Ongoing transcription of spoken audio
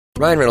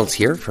Ryan Reynolds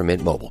here from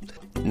Mint Mobile.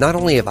 Not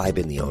only have I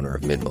been the owner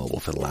of Mint Mobile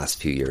for the last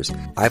few years,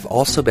 I've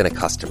also been a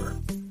customer.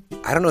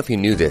 I don't know if you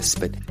knew this,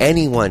 but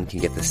anyone can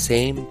get the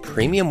same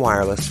premium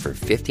wireless for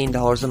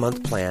 $15 a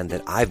month plan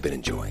that I've been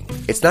enjoying.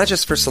 It's not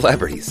just for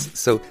celebrities.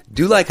 So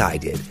do like I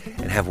did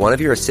and have one of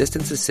your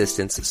assistants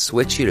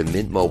switch you to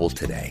Mint Mobile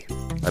today.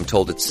 I'm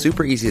told it's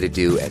super easy to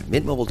do at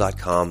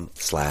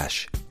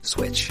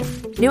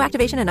mintmobile.com/switch. New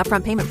activation and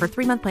upfront payment for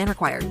 3-month plan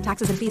required.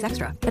 Taxes and fees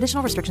extra.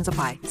 Additional restrictions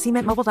apply. See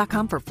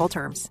mintmobile.com for full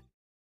terms.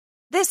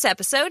 This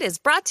episode is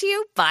brought to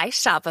you by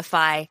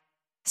Shopify.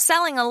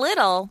 Selling a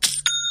little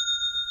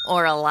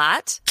or a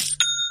lot?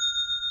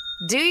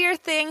 Do your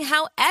thing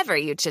however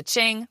you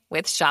cha-ching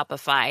with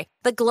Shopify,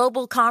 the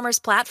global commerce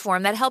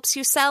platform that helps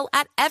you sell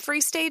at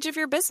every stage of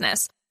your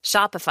business.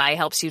 Shopify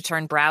helps you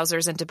turn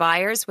browsers into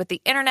buyers with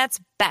the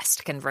internet's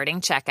best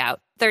converting checkout.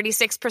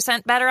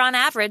 36% better on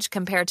average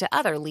compared to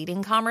other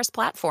leading commerce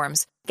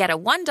platforms. Get a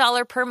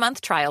 $1 per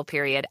month trial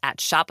period at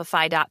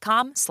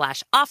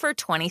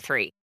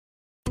shopify.com/offer23.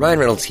 Ryan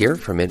Reynolds here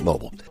from Mint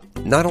Mobile.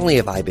 Not only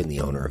have I been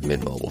the owner of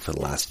Mint Mobile for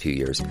the last few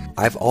years,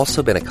 I've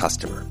also been a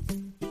customer.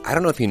 I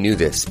don't know if you knew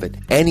this, but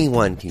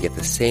anyone can get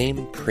the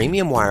same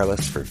premium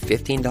wireless for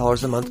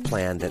 $15 a month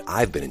plan that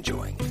I've been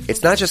enjoying.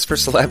 It's not just for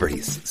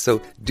celebrities.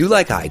 So do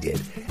like I did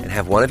and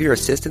have one of your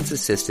assistants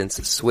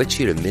switch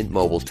you to Mint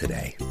Mobile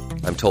today.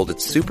 I'm told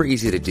it's super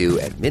easy to do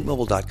at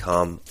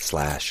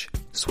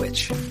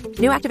mintmobile.com/switch.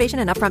 New activation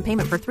and upfront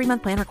payment for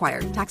 3-month plan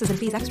required. Taxes and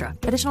fees extra.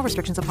 Additional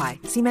restrictions apply.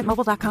 See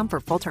mintmobile.com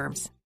for full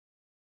terms.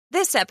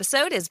 This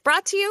episode is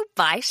brought to you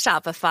by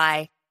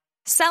Shopify.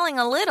 Selling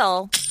a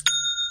little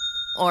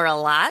or a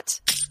lot?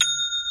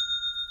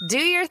 Do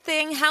your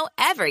thing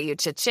however you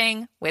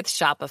cha-ching with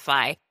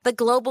Shopify, the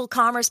global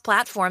commerce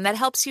platform that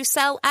helps you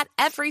sell at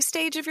every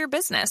stage of your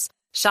business.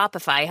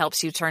 Shopify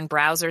helps you turn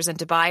browsers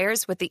into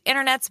buyers with the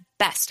internet's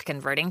best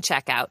converting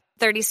checkout.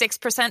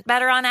 36%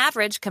 better on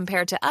average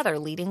compared to other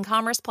leading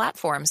commerce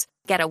platforms.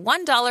 Get a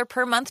 $1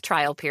 per month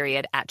trial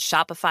period at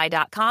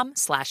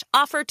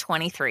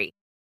shopify.com/offer23.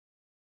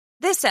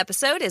 This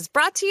episode is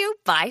brought to you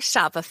by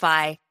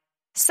Shopify.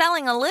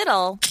 Selling a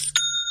little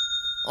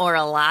or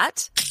a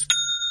lot?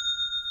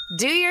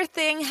 Do your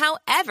thing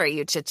however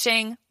you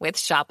cha-ching with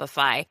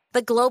Shopify,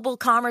 the global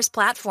commerce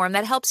platform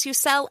that helps you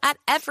sell at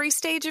every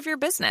stage of your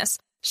business.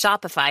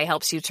 Shopify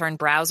helps you turn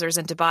browsers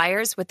into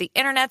buyers with the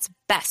internet's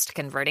best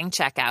converting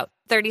checkout.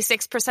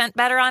 36%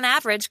 better on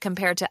average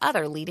compared to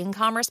other leading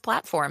commerce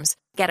platforms.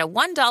 Get a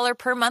 $1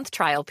 per month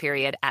trial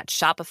period at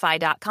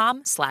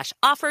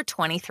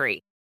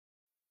shopify.com/offer23.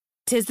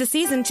 'Tis the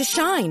season to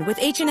shine with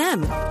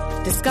H&M.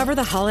 Discover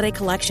the holiday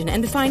collection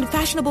and find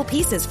fashionable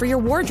pieces for your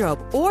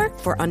wardrobe or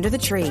for under the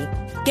tree.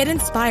 Get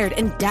inspired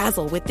and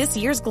dazzle with this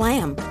year's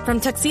glam. From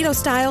tuxedo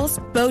styles,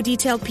 bow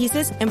detailed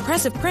pieces,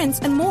 impressive prints,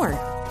 and more.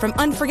 From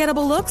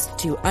unforgettable looks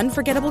to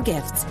unforgettable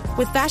gifts.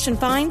 With fashion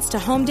finds to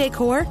home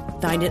decor,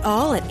 find it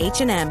all at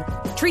H&M.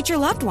 Treat your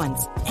loved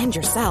ones and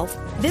yourself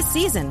this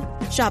season.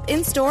 Shop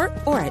in-store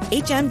or at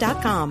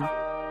hm.com.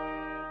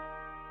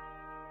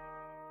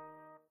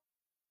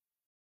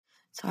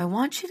 So I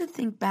want you to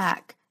think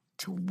back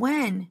to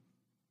when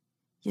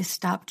you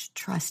stopped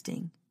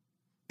trusting.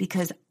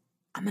 Because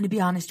I'm going to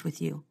be honest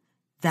with you,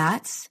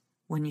 that's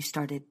when you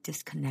started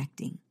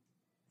disconnecting.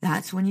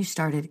 That's when you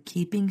started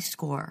keeping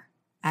score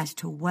as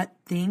to what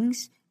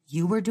things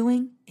you were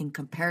doing in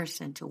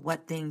comparison to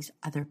what things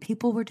other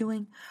people were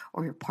doing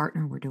or your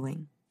partner were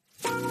doing.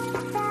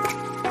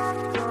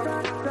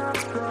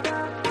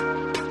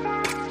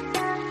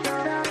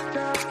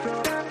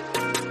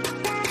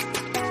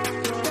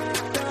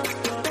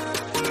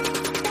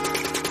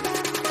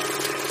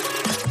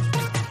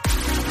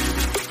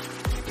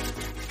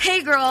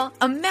 Hey girl,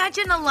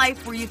 imagine a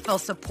life where you feel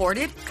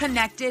supported,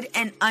 connected,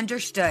 and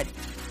understood.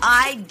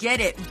 I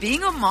get it.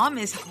 Being a mom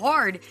is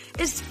hard,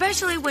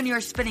 especially when you're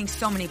spinning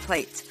so many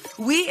plates.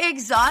 We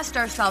exhaust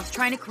ourselves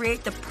trying to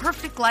create the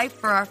perfect life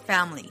for our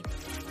family.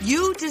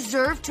 You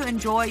deserve to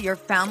enjoy your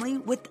family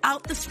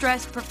without the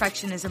stress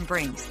perfectionism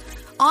brings.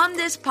 On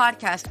this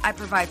podcast, I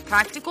provide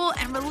practical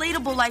and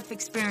relatable life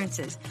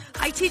experiences.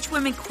 I teach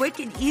women quick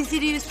and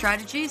easy-to-use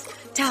strategies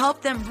to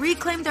help them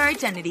reclaim their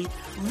identity,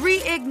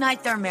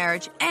 reignite their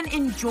marriage, and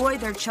enjoy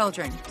their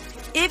children.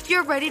 If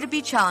you're ready to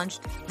be challenged,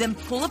 then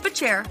pull up a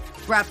chair,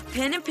 grab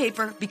pen and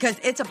paper, because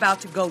it's about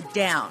to go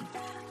down.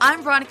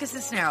 I'm Veronica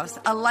Cisneros,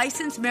 a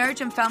licensed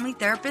marriage and family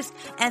therapist,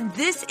 and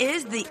this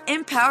is the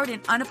Empowered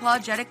and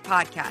Unapologetic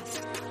Podcast.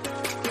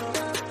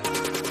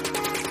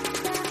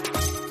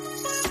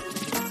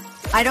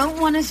 I don't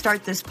want to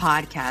start this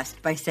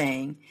podcast by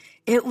saying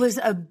it was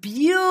a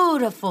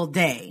beautiful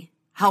day.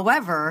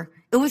 However,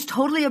 it was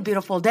totally a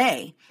beautiful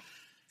day.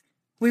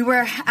 We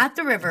were at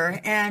the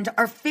river, and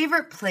our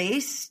favorite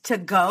place to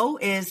go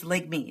is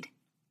Lake Mead.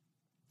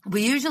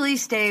 We usually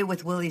stay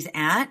with Willie's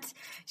aunt.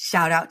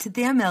 Shout out to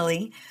Thea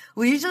Millie.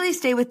 We usually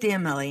stay with Thea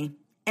Millie,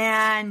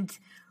 and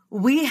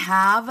we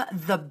have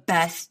the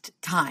best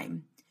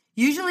time.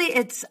 Usually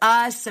it's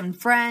us and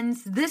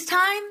friends. This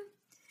time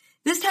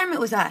it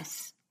was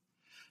us.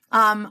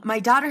 My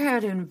daughter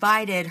had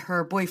invited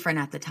her boyfriend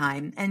at the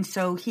time, and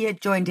so he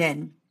had joined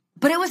in.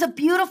 But it was a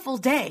beautiful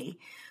day.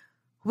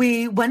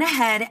 We went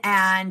ahead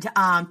and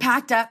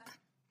packed up,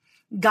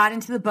 got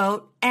into the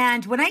boat.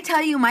 And when I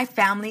tell you my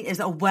family is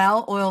a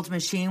well-oiled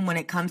machine when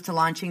it comes to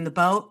launching the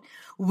boat,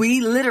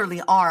 we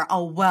literally are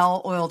a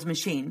well-oiled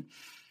machine.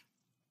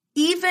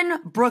 Even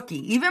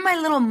Brookie, even my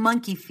little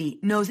monkey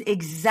feet, knows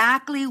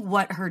exactly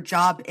what her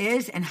job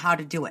is and how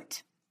to do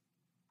it.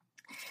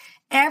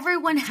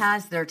 Everyone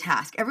has their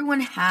task.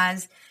 Everyone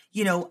has,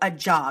 a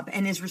job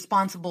and is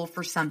responsible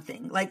for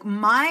something. Like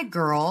my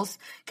girls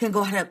can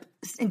go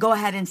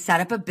ahead and set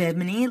up a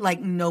bimini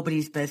like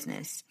nobody's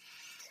business.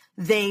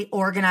 They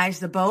organize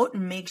the boat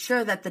and make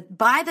sure that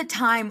by the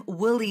time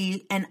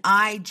Willie and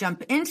I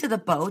jump into the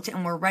boat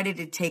and we're ready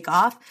to take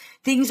off,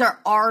 things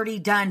are already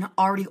done,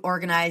 already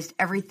organized,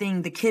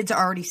 everything, the kids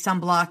are already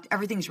sunblocked,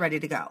 everything's ready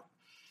to go.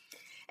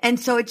 And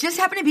so it just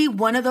happened to be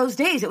one of those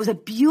days. It was a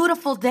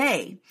beautiful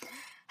day.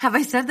 Have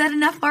I said that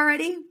enough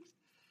already?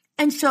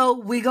 And so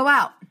we go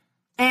out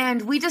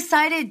and we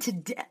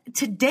decided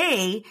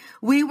today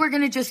we were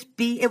going to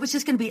it was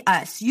just going to be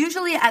us.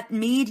 Usually at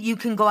Mead, you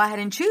can go ahead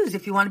and choose.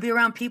 If you want to be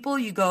around people,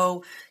 you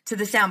go to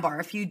the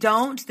sandbar. If you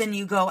don't, then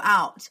you go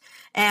out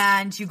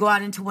and you go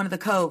out into one of the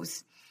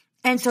coves.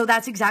 And so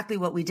that's exactly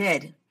what we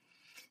did.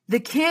 The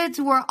kids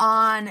were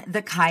on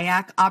the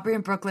kayak. Aubrey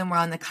and Brooklyn were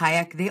on the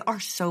kayak. They are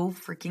so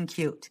freaking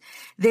cute.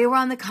 They were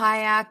on the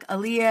kayak.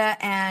 Aaliyah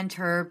and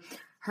her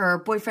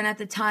boyfriend at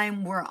the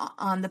time were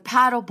on the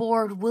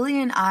paddleboard.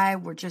 Willie and I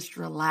were just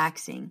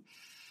relaxing.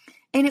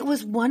 And it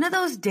was one of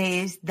those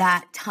days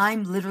that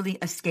time literally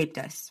escaped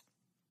us.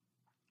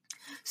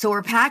 So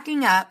we're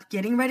packing up,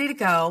 getting ready to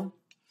go,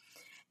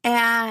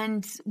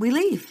 and we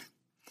leave.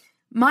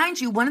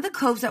 Mind you, one of the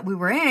coves that we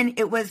were in,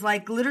 it was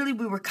like literally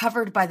we were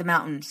covered by the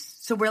mountains.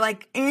 So we're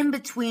like in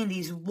between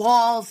these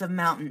walls of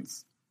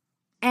mountains.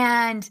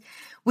 And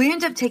we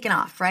end up taking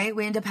off, right?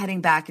 We end up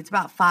heading back. It's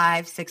about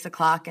 5, 6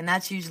 o'clock. And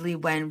that's usually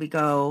when we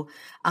go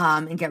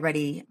and get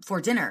ready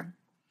for dinner.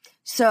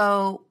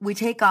 So we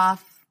take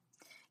off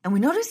and we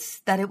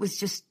noticed that it was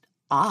just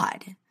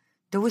odd.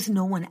 There was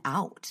no one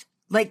out.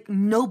 Like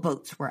no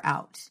boats were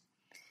out.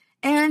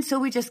 And so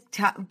we just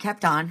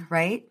kept on,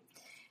 right?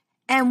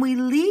 And we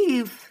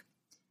leave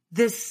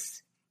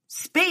this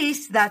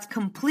space that's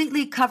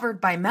completely covered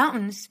by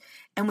mountains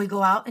and we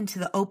go out into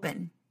the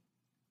open.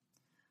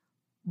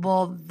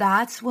 Well,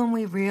 that's when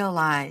we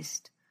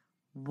realized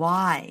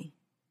why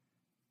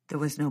there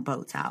was no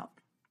boats out.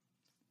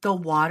 The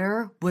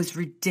water was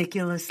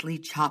ridiculously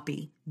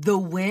choppy. The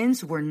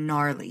winds were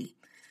gnarly,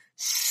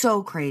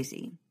 so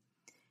crazy.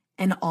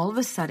 And all of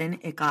a sudden,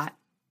 it got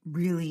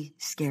really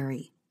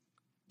scary.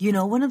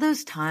 One of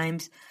those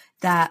times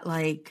that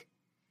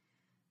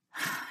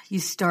you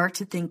start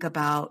to think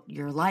about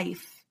your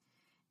life.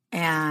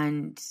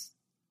 And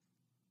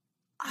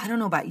I don't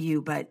know about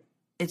you, but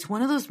it's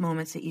one of those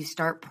moments that you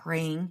start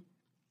praying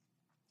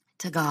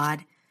to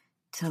God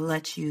to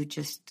let you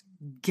just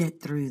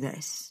get through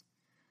this.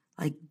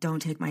 Like,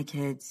 don't take my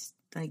kids.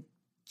 Like,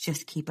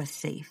 just keep us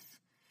safe.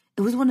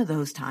 It was one of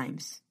those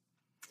times.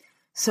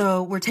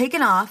 So we're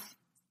taking off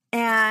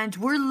and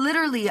we're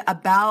literally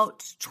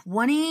about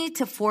 20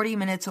 to 40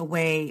 minutes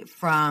away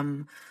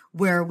from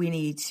where we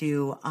need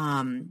to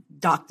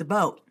dock the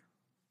boat.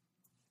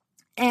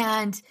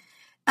 And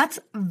that's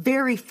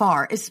very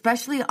far,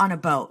 especially on a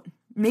boat.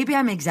 Maybe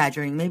I'm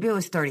exaggerating. Maybe it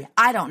was 30.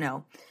 I don't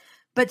know.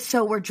 But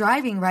so we're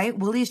driving, right?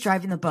 Willie's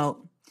driving the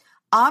boat.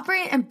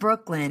 Aubrey and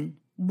Brooklyn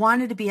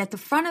wanted to be at the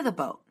front of the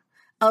boat.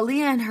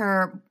 Aaliyah and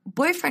her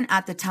boyfriend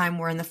at the time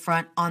were in the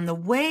front on the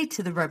way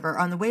to the river,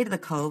 on the way to the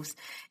coves.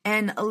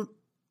 And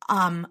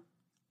Aaliyah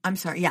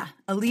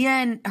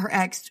and her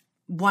ex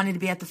wanted to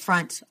be at the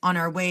front on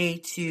our way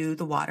to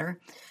the water.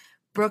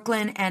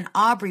 Brooklyn and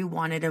Aubrey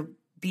wanted to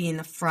be in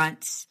the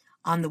front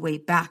on the way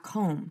back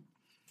home.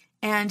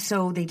 And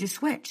so they just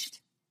switched.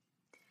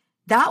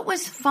 That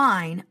was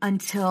fine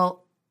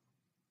until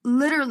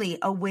literally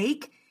a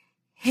wake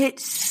hit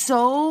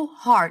so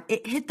hard.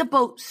 It hit the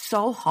boat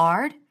so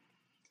hard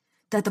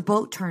that the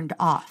boat turned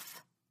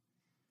off.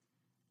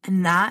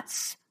 And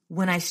that's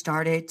when I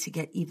started to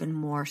get even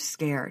more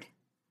scared.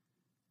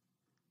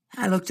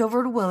 I looked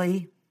over to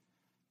Willie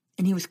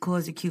and he was cool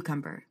as a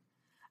cucumber.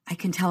 I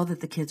can tell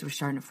that the kids were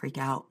starting to freak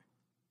out.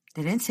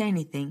 They didn't say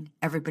anything.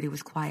 Everybody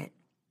was quiet.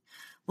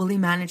 Willie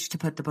managed to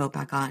put the boat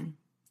back on.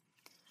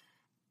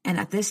 And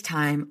at this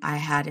time, I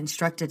had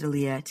instructed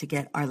Aaliyah to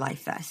get our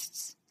life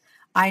vests.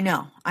 I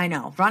know.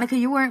 Veronica,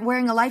 you weren't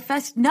wearing a life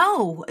vest?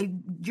 No,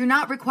 you're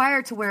not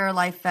required to wear a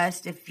life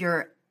vest if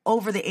you're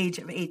over the age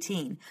of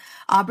 18.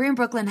 Aubrey and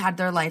Brooklyn had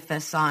their life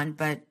vests on,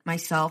 but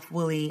myself,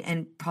 Willie,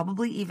 and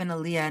probably even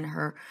Aaliyah and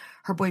her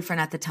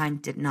boyfriend at the time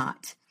did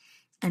not.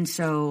 And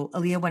so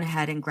Aaliyah went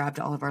ahead and grabbed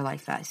all of our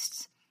life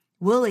vests.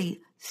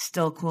 Willie,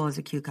 still cool as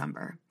a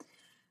cucumber.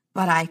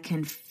 But I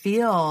can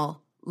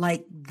feel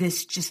like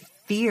this just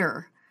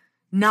fear,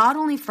 not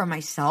only for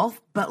myself,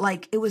 but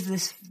like it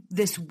was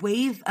this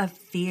wave of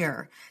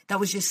fear that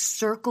was just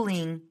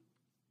circling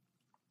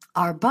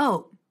our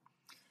boat.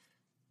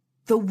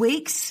 the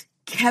wakes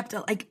kept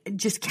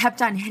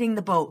on hitting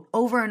the boat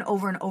over and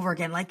over and over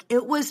again. Like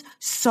it was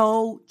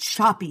so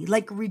choppy,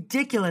 like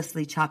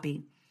ridiculously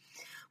choppy.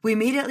 We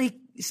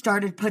immediately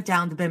started put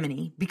down the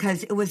Bimini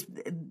because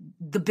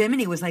the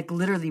Bimini was like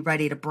literally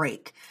ready to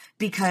break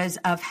because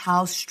of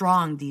how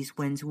strong these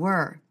winds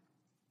were.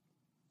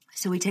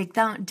 So we take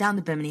down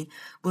the Bimini.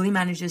 Willie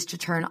manages to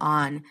turn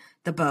on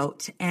the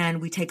boat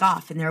and we take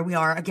off. And there we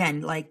are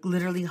again, like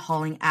literally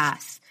hauling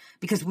ass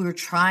because we were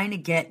trying to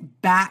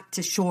get back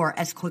to shore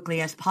as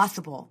quickly as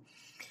possible.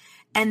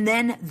 And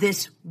then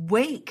this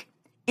wake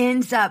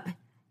ends up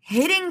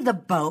hitting the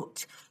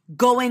boat,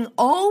 going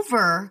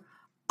over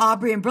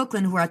Aubrey and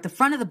Brooklyn, who are at the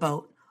front of the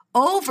boat,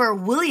 over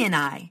Willie and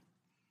I,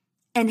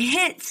 and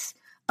hits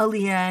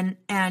Aaliyah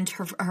and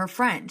her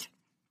friend.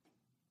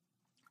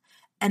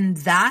 And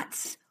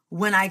that's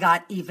when I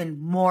got even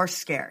more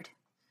scared.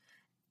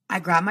 I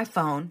grabbed my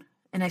phone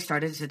and I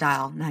started to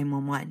dial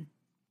 911.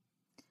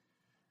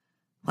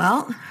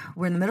 Well,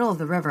 we're in the middle of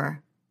the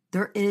river.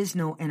 There is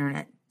no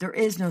internet. There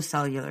is no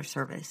cellular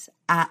service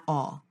at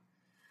all.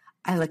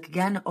 I look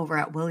again over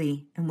at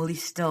Willie, and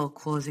Willie's still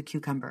cool as a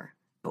cucumber,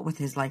 but with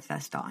his life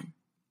vest on.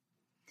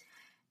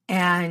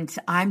 And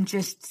I'm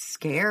just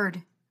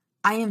scared.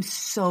 I am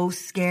so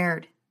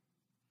scared.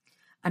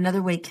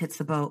 Another wake hits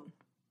the boat.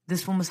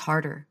 This one was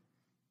harder.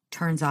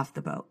 Turns off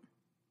the boat.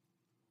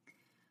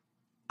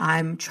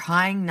 I'm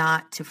trying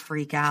not to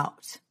freak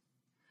out.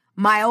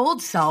 My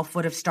old self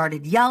would have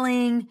started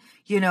yelling,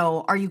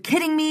 are you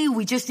kidding me?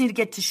 We just need to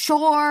get to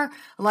shore.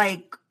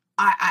 Like,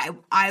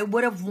 I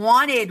would have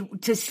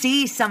wanted to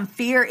see some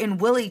fear in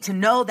Willie to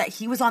know that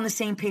he was on the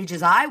same page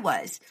as I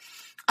was.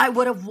 I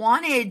would have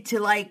wanted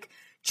to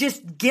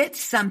just get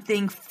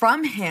something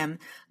from him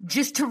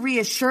just to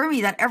reassure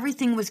me that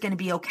everything was going to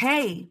be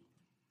okay.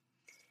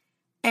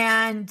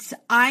 And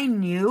I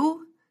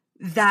knew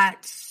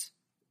that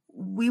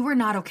we were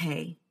not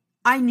okay.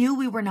 I knew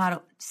we were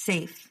not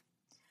safe.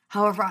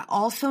 However, I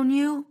also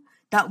knew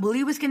that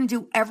Willie was going to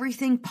do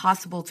everything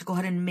possible to go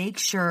ahead and make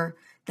sure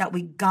that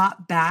we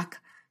got back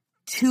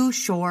to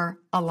shore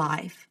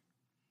alive.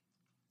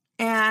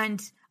 And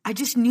I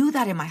just knew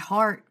that in my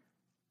heart.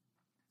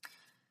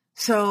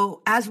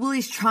 So as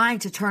Willie's trying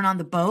to turn on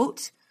the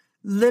boat,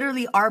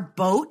 literally our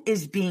boat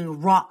is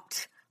being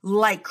rocked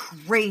like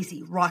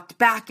crazy, rocked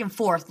back and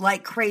forth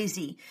like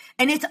crazy.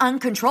 And it's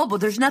uncontrollable.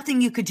 There's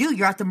nothing you could do.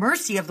 You're at the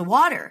mercy of the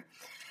water.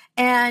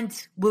 And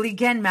Willie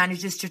again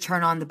manages to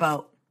turn on the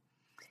boat.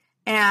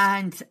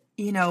 And,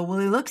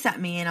 Willie looks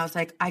at me and I was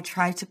like, I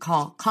tried to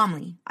call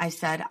calmly. I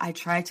said, I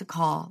tried to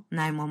call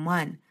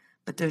 911,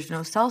 but there's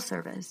no cell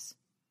service.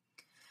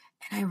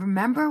 And I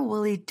remember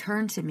Willie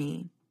turned to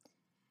me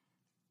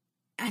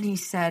and he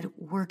said,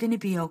 we're going to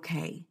be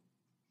okay.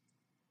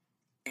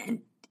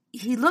 And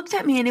he looked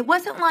at me and it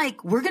wasn't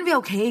like, we're going to be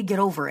okay, get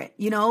over it.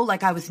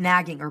 Like I was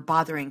nagging or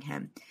bothering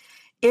him.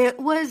 It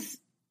was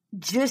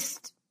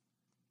just,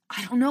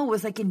 I don't know, it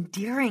was like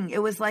endearing.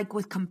 It was like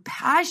with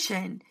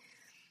compassion.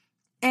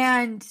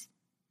 And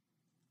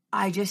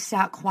I just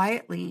sat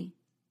quietly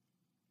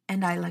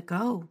and I let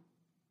go.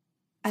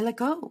 I let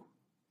go.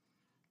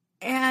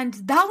 And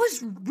that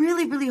was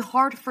really, really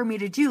hard for me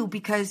to do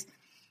because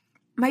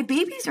my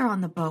babies are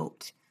on the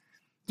boat,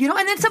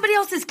 and then somebody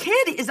else's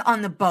kid is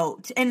on the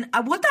boat. And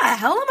what the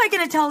hell am I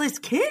going to tell his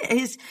kid,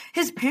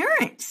 his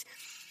parents,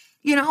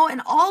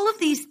 and all of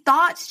these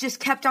thoughts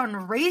just kept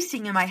on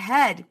racing in my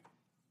head.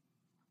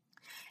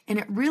 And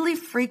it really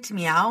freaked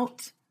me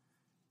out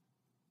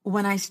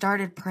when I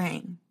started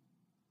praying.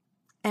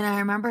 And I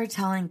remember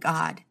telling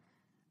God,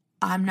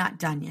 I'm not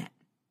done yet.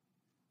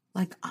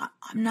 Like,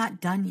 I'm not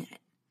done yet.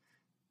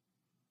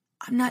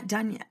 I'm not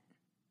done yet.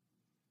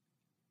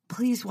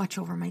 Please watch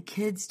over my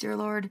kids, dear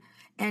Lord,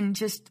 and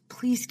just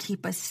please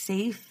keep us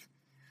safe.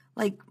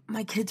 Like,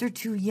 my kids are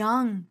too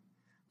young.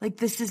 Like,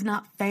 this is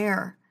not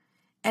fair.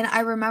 And I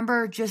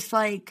remember just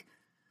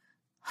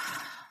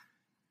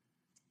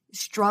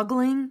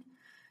struggling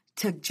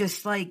to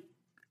just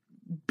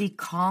be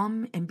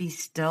calm and be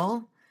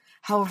still.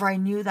 However, I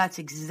knew that's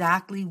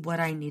exactly what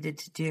I needed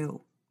to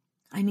do.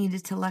 I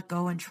needed to let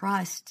go and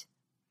trust.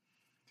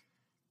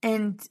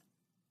 And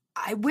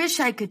I wish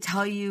I could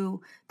tell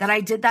you that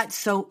I did that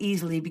so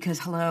easily because,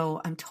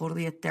 hello, I'm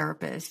totally a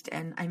therapist.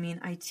 And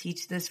I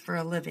teach this for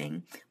a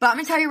living. But I'm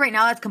going to tell you right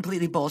now, that's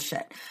completely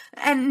bullshit.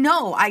 And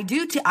no, I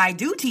do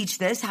teach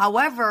this.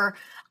 However,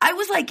 I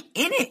was in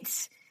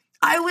it.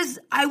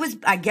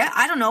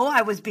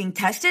 I was being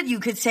tested. You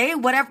could say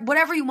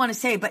whatever you want to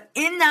say. But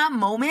in that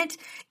moment,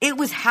 it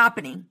was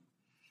happening.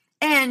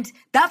 And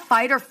that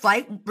fight or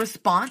flight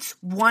response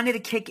wanted to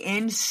kick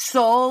in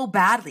so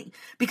badly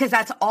because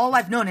that's all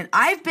I've known. And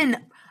I've been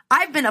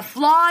a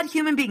flawed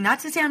human being.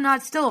 Not to say I'm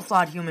not still a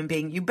flawed human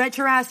being. You bet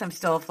your ass I'm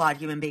still a flawed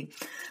human being.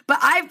 But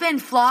I've been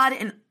flawed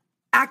and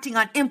acting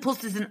on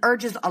impulses and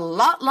urges a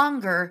lot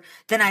longer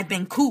than I've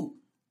been cool.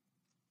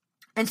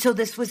 And so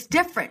this was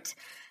different.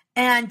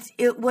 And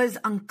it was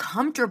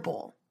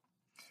uncomfortable.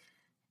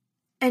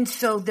 And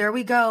so there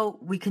we go.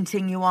 We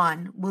continue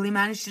on. Willie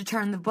managed to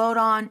turn the boat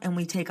on and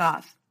we take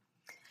off.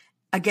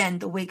 Again,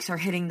 the wakes are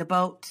hitting the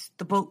boat.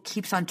 The boat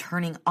keeps on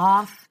turning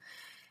off,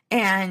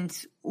 and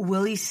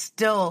Willie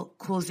still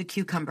cools a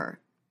cucumber.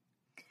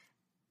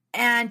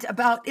 And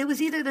it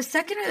was either the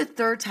second or the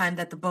third time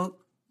that the boat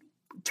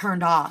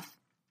turned off,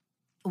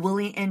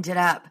 Willie ended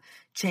up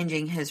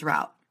changing his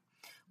route.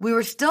 We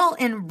were still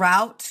en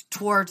route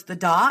towards the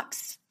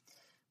docks,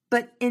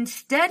 but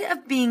instead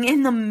of being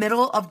in the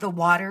middle of the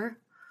water,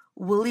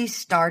 Willie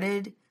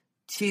started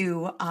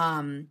to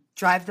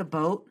drive the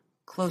boat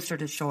closer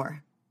to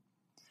shore.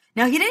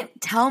 Now, he didn't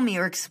tell me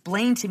or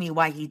explain to me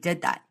why he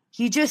did that.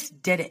 He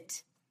just did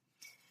it.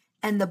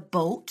 And the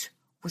boat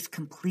was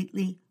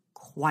completely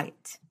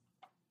quiet.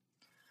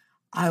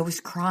 I was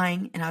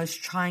crying, and I was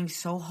trying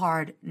so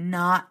hard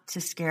not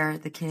to scare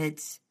the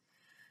kids,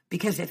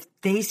 because if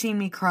they see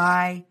me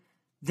cry,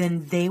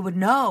 then they would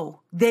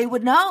know. They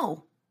would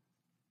know.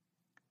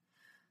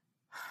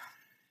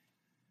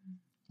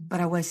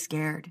 But I was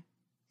scared.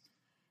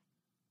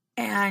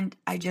 And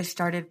I just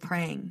started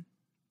praying.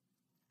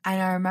 And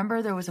I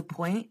remember there was a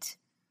point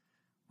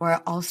where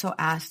I also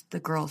asked the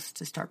girls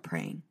to start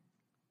praying.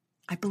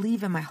 I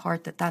believe in my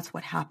heart that that's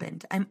what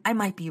happened. I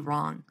might be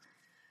wrong,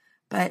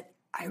 but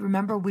I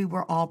remember we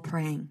were all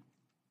praying.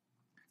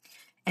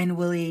 And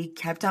Willie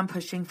kept on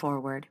pushing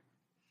forward.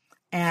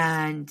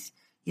 And,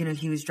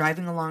 he was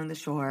driving along the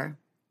shore.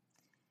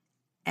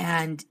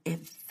 And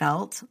it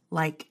felt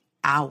like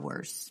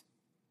hours.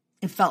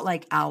 It felt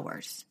like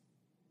hours.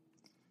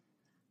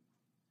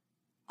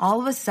 All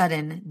of a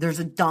sudden, there's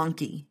a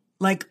donkey,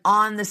 like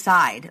on the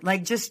side,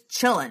 like just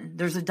chilling.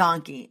 There's a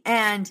donkey.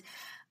 And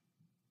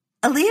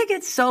Aaliyah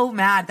gets so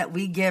mad that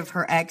we give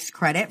her ex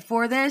credit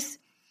for this,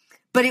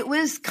 but it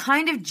was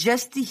kind of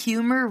just the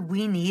humor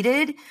we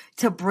needed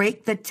to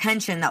break the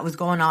tension that was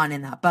going on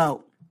in that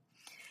boat.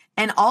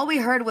 And all we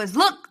heard was,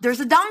 "Look, there's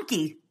a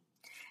donkey."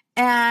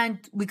 And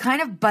we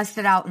kind of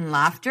busted out in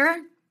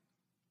laughter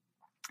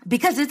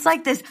because it's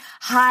like this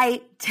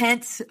high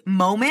tense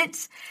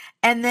moment.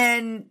 And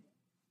then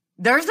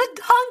there's a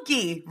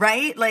donkey,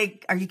 right?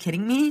 Like, are you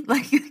kidding me?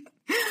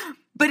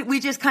 But we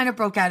just kind of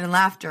broke out in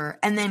laughter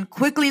and then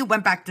quickly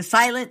went back to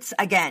silence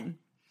again.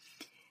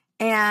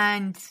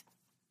 And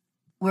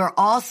we're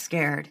all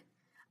scared.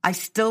 I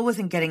still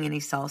wasn't getting any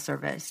cell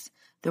service.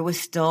 There was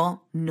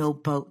still no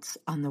boats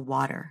on the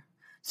water.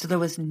 So there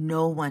was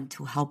no one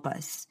to help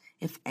us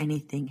if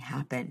anything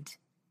happened.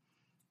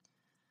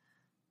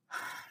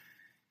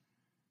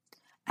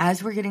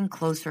 As we're getting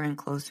closer and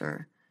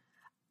closer,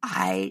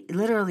 I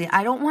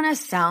don't want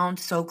to sound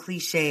so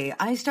cliche.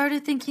 I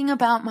started thinking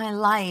about my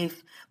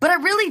life, but I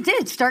really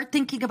did start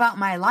thinking about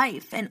my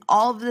life and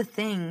all of the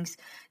things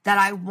that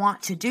I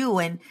want to do.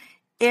 And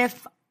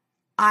if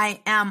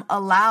I am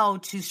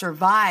allowed to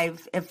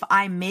survive, if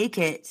I make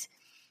it,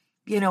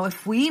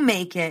 if we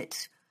make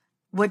it,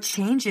 what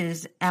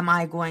changes am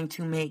I going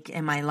to make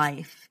in my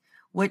life?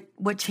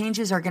 What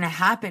changes are going to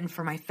happen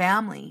for my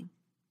family?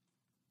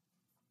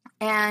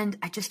 And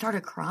I just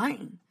started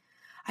crying.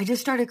 And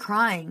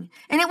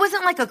it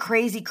wasn't like a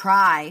crazy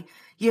cry,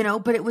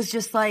 but it was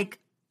just like,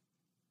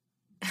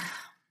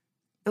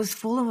 it was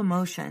full of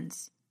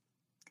emotions.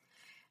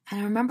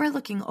 And I remember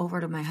looking over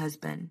to my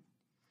husband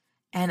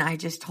and I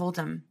just told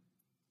him,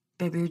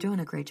 "Baby, you're doing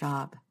a great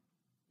job.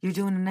 You're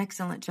doing an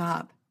excellent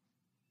job."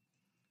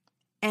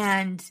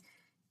 And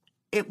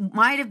it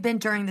might have been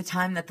during the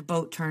time that the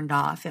boat turned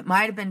off. It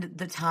might have been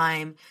the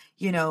time,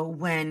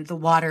 when the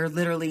water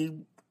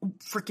literally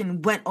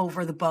freaking went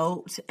over the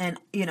boat and,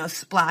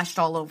 splashed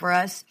all over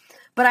us.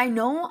 But I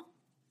know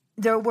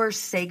there were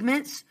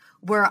segments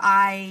where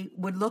I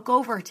would look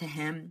over to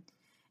him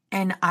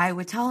and I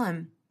would tell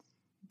him,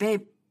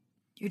 "Babe,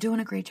 you're doing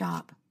a great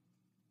job.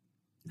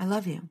 I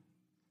love you."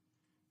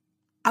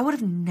 I would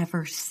have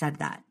never said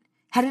that.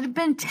 Had it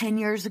been 10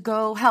 years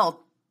ago,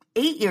 hell,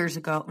 8 years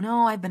ago.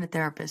 No, I've been a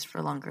therapist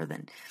for longer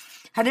than.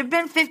 Had it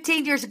been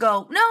 15 years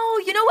ago? No,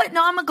 you know what?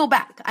 No, I'm going to go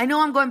back. I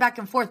know I'm going back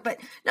and forth,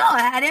 but no,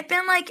 had it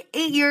been like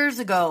 8 years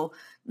ago,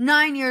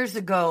 9 years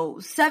ago,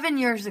 7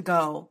 years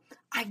ago,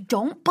 I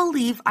don't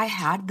believe I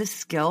had the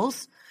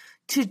skills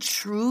to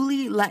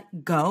truly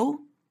let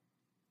go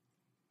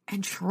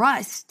and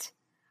trust.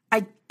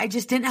 I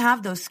just didn't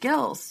have those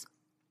skills.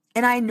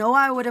 And I know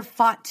I would have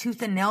fought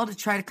tooth and nail to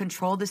try to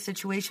control the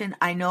situation.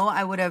 I know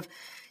I would have,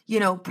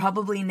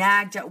 probably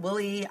nagged at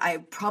Willie. I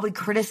probably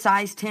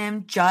criticized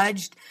him,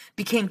 judged,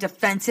 became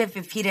defensive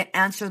if he didn't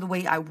answer the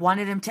way I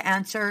wanted him to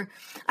answer.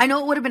 I know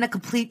it would have been a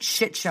complete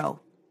shit show.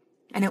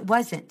 And it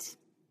wasn't.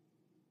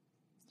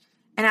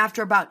 And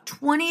after about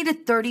 20 to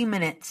 30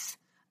 minutes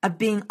of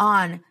being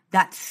on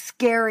that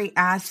scary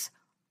ass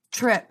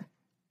trip,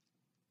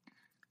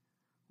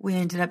 we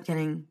ended up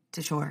getting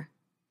to shore.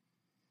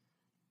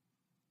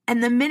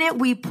 And the minute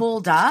we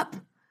pulled up,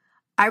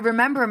 I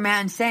remember a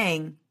man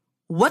saying,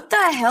 "What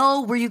the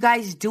hell were you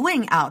guys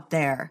doing out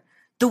there?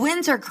 The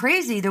winds are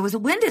crazy. There was a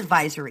wind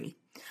advisory."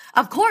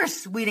 Of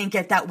course, we didn't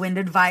get that wind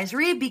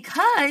advisory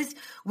because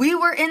we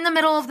were in the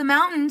middle of the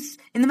mountains,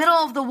 in the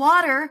middle of the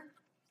water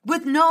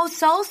with no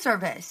cell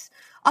service.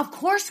 Of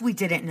course, we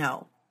didn't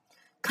know.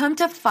 Come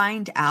to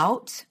find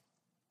out,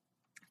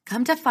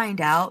 Come to find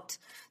out,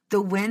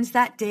 the wins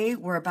that day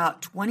were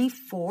about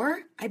 24,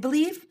 I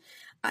believe.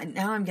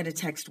 Now I'm going to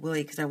text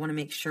Willie because I want to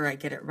make sure I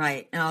get it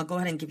right. And I'll go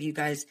ahead and give you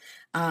guys,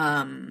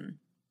 I'm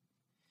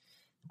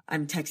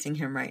texting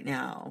him right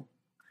now.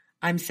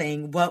 I'm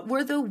saying, what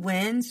were the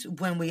wins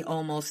when we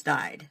almost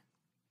died?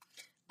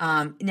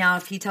 Now,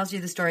 if he tells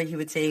you the story, he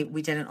would say,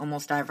 we didn't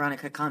almost die,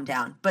 Veronica, calm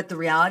down. But the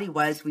reality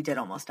was we did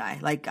almost die.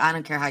 Like, I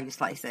don't care how you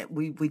slice it.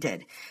 We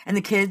did. And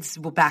the kids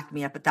will back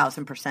me up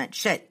 1,000%.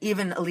 Shit,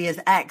 even Aaliyah's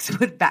ex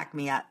would back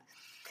me up.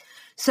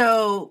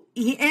 So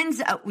he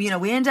ends up, we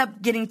end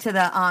up getting to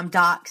the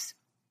docks.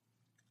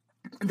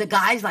 The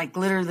guy's like,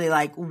 literally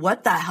like,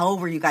 what the hell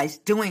were you guys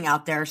doing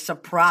out there?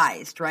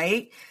 Surprised,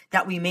 right?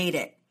 That we made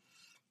it.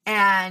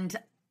 And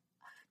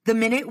the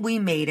minute we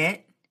made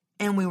it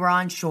and we were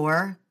on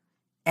shore,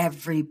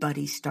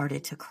 everybody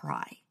started to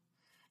cry.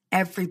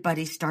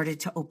 Everybody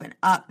started to open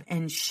up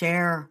and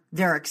share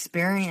their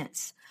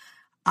experience.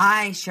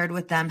 I shared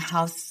with them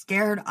how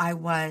scared I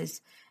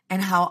was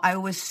and how I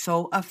was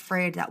so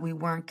afraid that we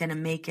weren't going to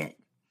make it.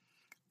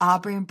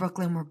 Aubrey and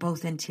Brooklyn were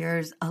both in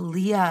tears.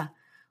 Aaliyah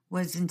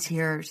was in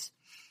tears.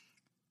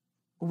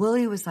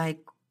 Willie was like,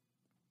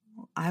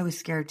 I was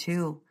scared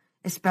too,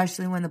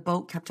 especially when the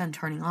boat kept on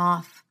turning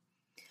off.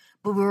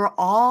 But we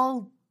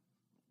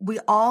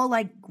all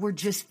were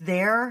just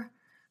there,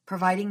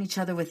 providing each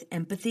other with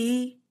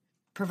empathy,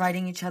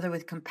 providing each other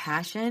with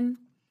compassion,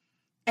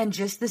 and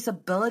just this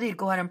ability to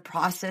go out and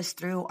process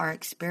through our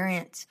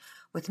experience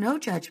with no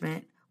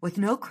judgment, with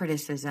no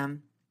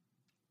criticism,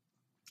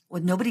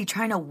 with nobody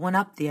trying to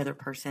one-up the other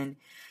person.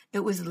 It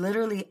was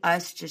literally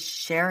us just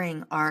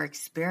sharing our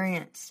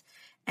experience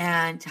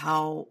and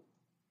how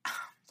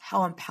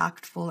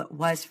impactful it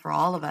was for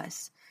all of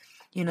us.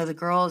 The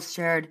girls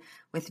shared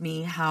with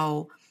me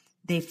how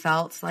they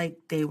felt like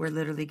they were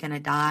literally going to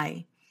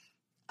die.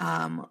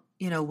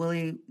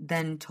 Willie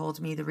then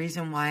told me the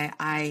reason why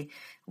I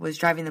was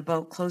driving the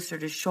boat closer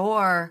to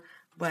shore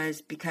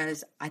was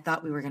because I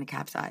thought we were going to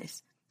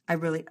capsize. I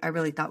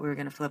really thought we were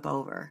going to flip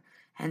over.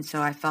 And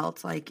so I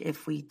felt like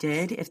if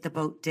the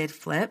boat did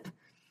flip,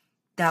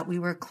 that we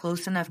were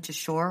close enough to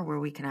shore where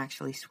we can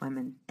actually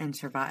swim and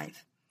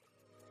survive.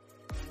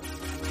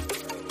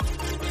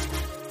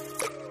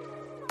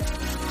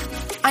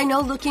 I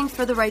know looking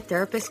for the right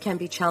therapist can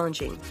be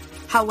challenging.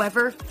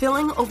 However,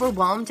 feeling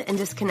overwhelmed and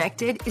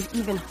disconnected is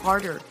even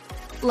harder.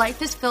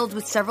 Life is filled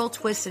with several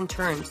twists and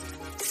turns,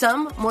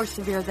 some more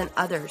severe than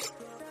others.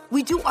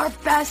 We do our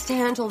best to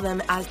handle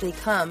them as they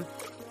come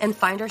and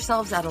find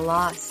ourselves at a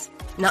loss,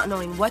 not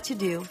knowing what to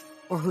do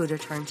or who to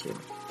turn to.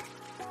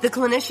 The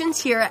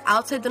clinicians here at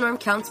Outside the Norm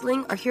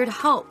Counseling are here to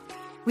help.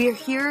 We are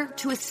here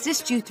to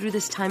assist you through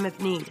this time of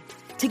need.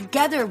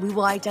 Together, we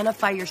will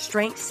identify your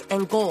strengths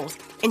and goals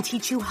and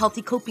teach you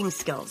healthy coping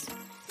skills.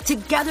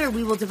 Together,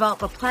 we will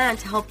develop a plan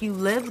to help you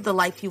live the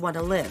life you want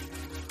to live.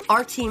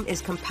 Our team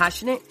is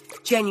compassionate,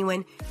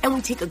 genuine, and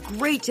we take a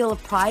great deal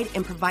of pride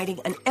in providing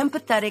an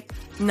empathetic,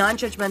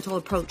 non-judgmental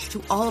approach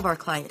to all of our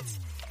clients.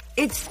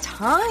 It's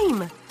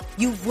time.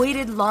 You've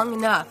waited long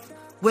enough,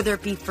 whether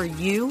it be for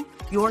you,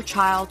 your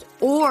child,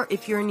 or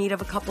if you're in need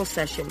of a couple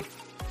session.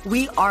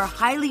 We are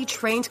highly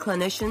trained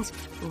clinicians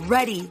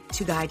ready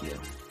to guide you.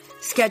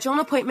 Schedule an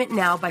appointment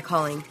now by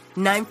calling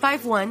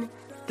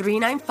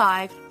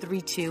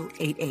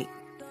 951-395-3288.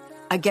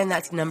 Again,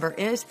 that number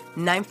is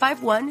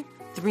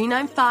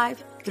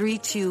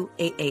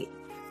 951-395-3288.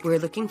 We're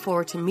looking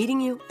forward to meeting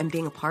you and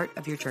being a part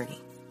of your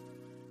journey.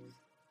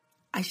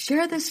 I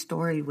share this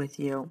story with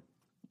you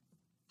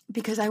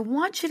because I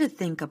want you to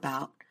think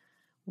about,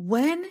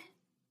 when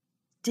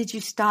did you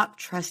stop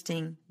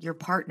trusting your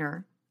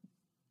partner?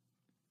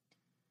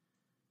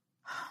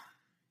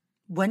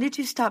 When did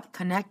you stop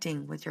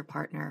connecting with your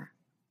partner?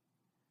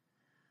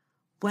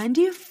 When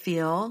do you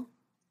feel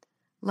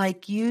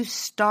like you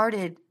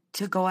started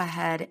to go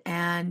ahead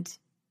and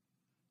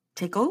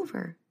take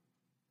over?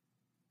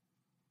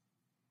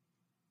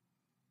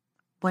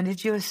 When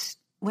did you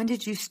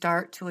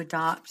start to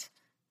adopt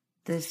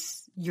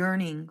this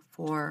yearning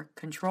for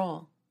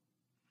control?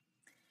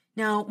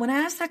 Now, when I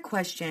ask that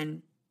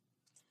question,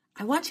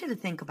 I want you to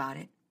think about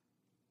it.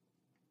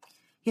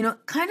 It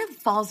kind of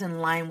falls in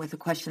line with a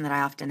question that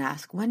I often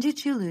ask. When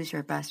did you lose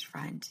your best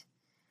friend?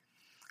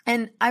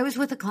 And I was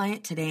with a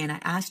client today and I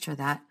asked her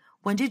that.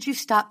 When did you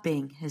stop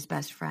being his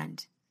best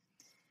friend?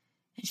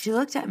 And she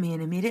looked at me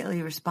and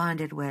immediately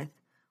responded with,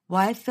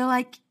 well, I feel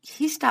like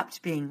he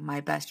stopped being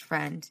my best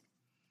friend.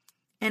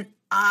 And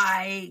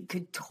I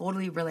could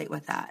totally relate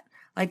with that.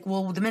 Like,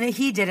 well, the minute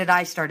he did it,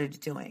 I started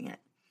doing it.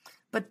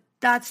 But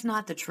that's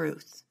not the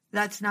truth.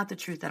 That's not the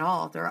truth at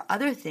all. There are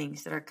other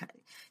things that are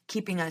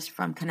keeping us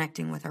from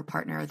connecting with our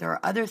partner. There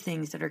are other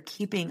things that are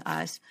keeping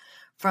us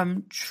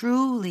from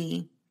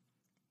truly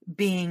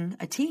being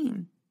a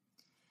team.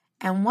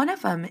 And one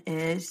of them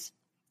is,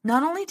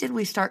 not only did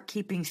we start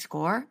keeping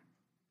score,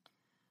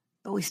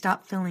 but we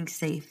stopped feeling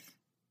safe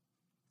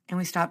and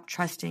we stopped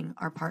trusting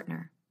our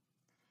partner.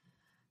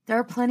 There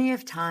are plenty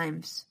of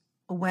times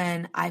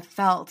when I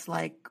felt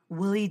like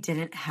Willie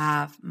didn't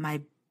have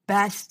my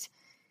best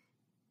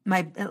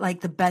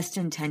the best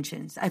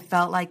intentions. I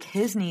felt like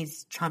his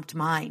needs trumped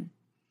mine.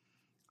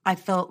 I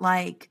felt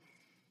like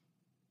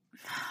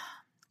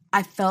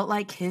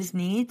his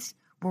needs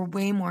were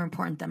way more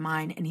important than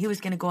mine, and he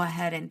was going to go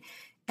ahead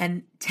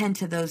and tend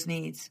to those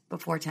needs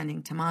before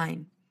tending to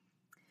mine.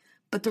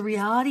 But the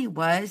reality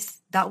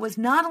was that was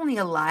not only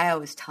a lie I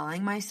was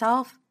telling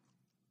myself,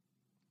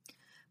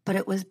 but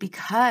it was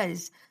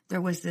because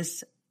there was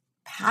this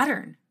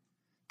pattern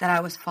that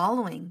I was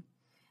following.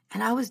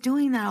 And I was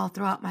doing that all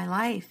throughout my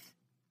life.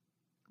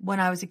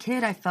 When I was a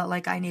kid, I felt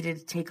like I needed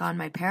to take on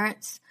my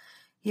parents'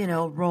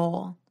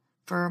 role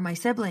for my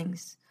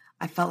siblings.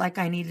 I felt like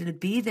I needed to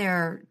be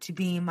there to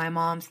be my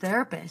mom's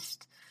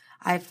therapist.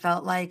 I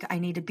felt like I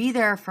need to be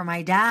there for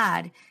my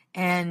dad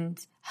and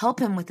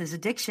help him with his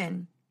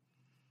addiction.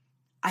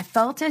 I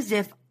felt as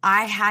if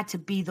I had to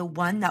be the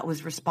one that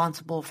was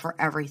responsible for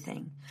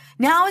everything.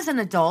 Now, as an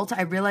adult,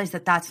 I realize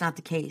that that's not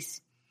the case.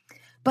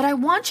 But I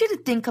want you to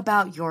think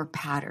about your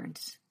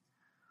patterns.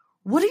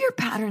 What do your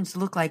patterns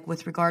look like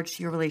with regards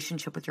to your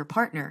relationship with your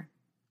partner?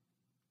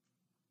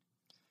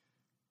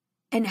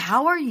 And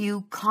how are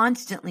you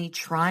constantly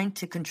trying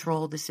to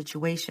control the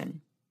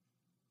situation?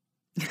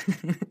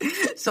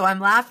 So I'm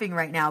laughing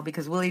right now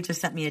because Willie just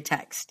sent me a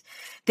text.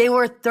 They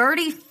were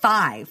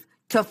 35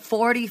 to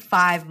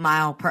 45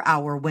 mile per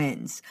hour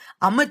winds.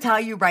 I'm going to tell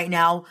you right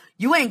now,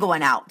 you ain't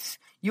going out.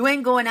 You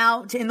ain't going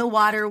out in the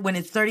water when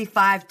it's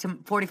 35 to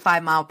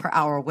 45 mile per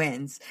hour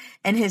winds.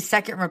 And his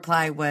second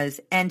reply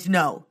was, and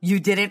no, you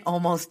didn't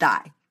almost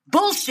die.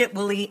 Bullshit,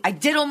 Willie. I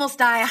did almost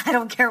die. I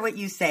don't care what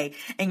you say.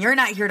 And you're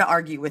not here to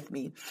argue with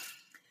me.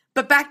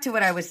 But back to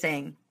what I was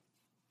saying.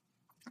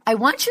 I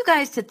want you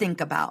guys to think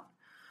about,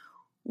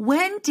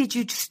 when did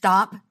you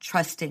stop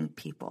trusting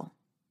people?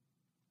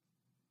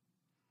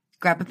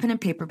 Grab a pen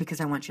and paper because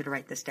I want you to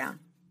write this down.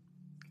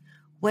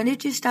 When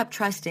did you stop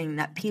trusting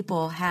that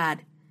people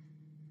had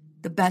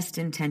the best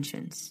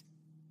intentions?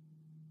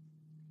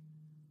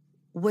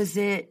 Was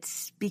it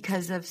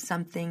because of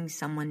something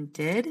someone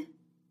did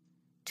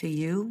to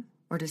you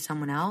or to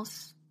someone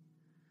else?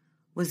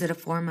 Was it a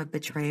form of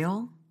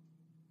betrayal?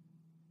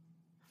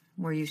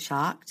 Were you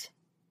shocked?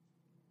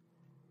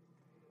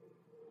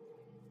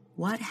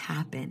 What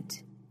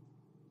happened?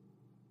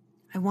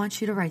 I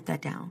want you to write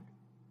that down.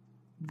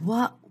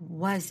 What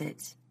was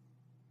it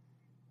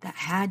that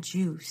had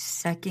you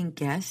second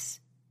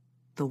guess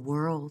the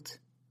world?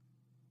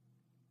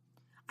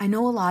 I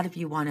know a lot of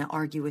you want to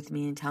argue with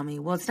me and tell me,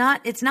 well,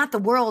 it's not the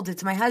world,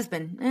 it's my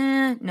husband.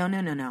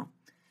 No.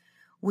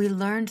 We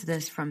learned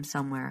this from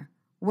somewhere.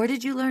 Where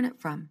did you learn it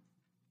from?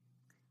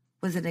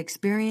 Was it an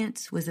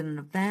experience? Was it an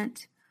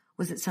event?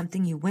 Was it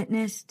something you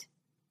witnessed?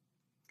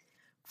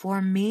 For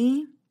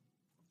me,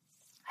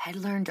 I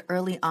learned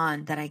early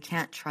on that I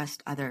can't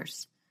trust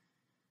others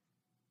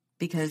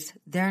because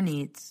their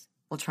needs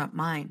will trump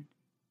mine.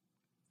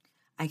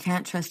 I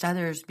can't trust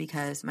others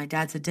because my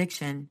dad's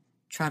addiction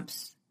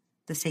trumps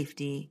the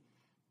safety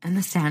and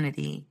the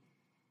sanity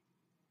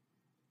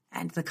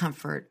and the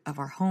comfort of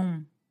our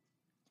home.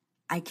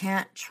 I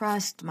can't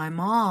trust my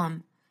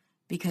mom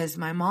because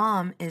my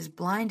mom is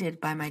blinded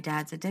by my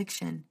dad's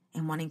addiction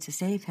and wanting to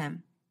save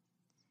him.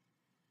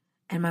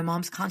 And my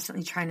mom's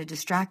constantly trying to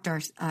distract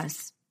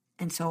us.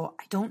 And so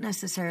I don't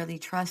necessarily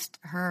trust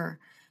her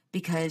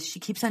because she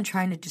keeps on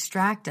trying to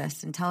distract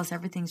us and tell us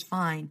everything's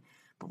fine,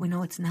 but we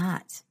know it's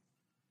not.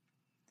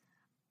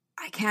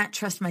 I can't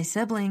trust my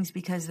siblings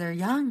because they're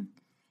young.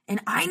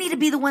 And I need to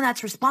be the one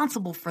that's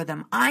responsible for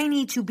them. I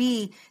need to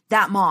be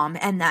that mom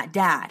and that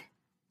dad.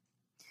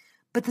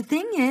 But the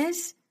thing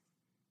is,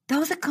 that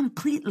was a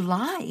complete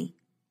lie.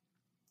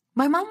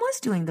 My mom was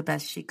doing the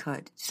best she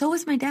could. So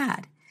was my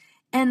dad.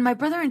 And my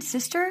brother and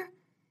sister,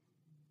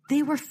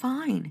 they were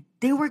fine.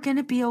 They were going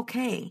to be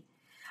okay.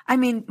 I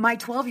mean, my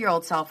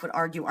 12-year-old self would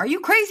argue, are you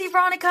crazy,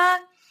 Veronica?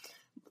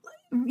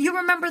 You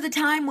remember the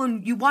time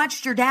when you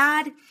watched your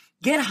dad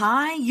get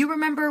high? You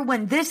remember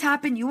when this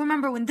happened? You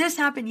remember when this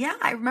happened? Yeah,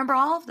 I remember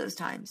all of those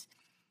times.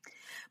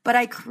 But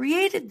I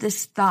created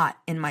this thought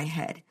in my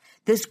head,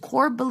 this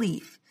core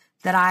belief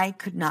that I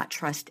could not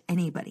trust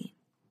anybody.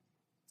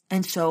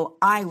 And so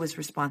I was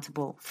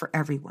responsible for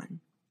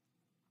everyone.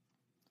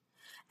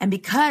 And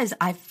because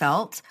I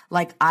felt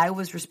like I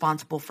was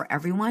responsible for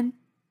everyone,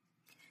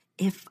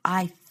 if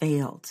I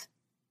failed,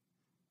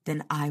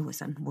 then I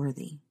was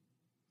unworthy.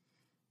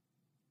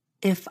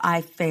 If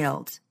I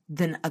failed,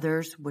 then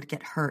others would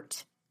get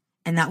hurt.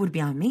 And that would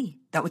be on me.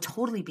 That would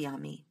totally be on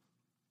me.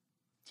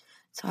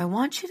 So I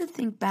want you to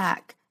think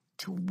back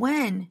to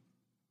when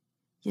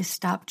you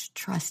stopped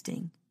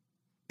trusting.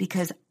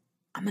 Because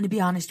I'm going to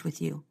be honest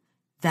with you,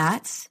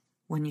 that's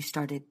when you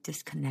started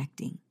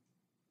disconnecting.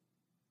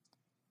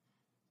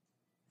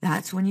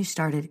 That's when you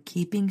started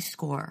keeping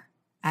score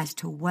as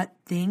to what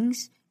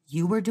things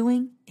you were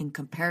doing in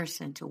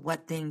comparison to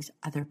what things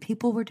other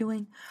people were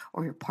doing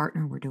or your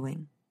partner were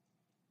doing.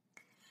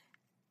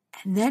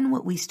 And then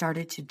what we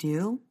started to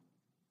do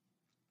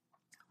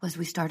was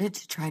we started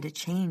to try to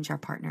change our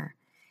partner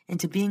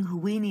into being who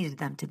we needed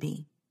them to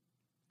be.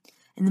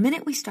 And the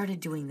minute we started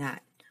doing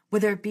that,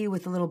 whether it be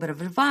with a little bit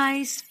of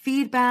advice,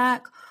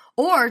 feedback,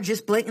 or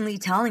just blatantly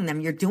telling them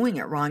you're doing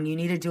it wrong. You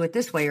need to do it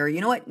this way, or you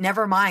know what?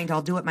 Never mind.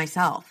 I'll do it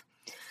myself.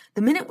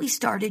 The minute we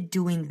started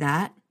doing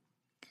that,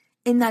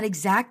 in that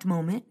exact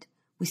moment,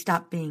 we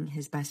stopped being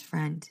his best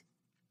friend.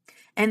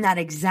 In that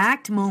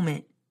exact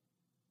moment,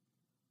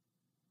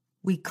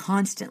 we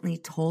constantly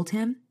told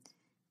him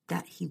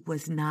that he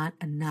was not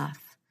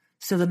enough.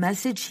 So the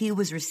message he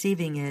was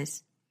receiving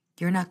is,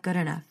 you're not good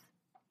enough.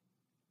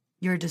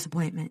 You're a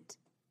disappointment.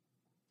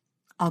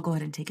 I'll go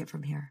ahead and take it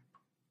from here.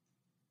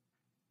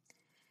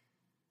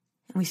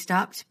 And we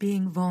stopped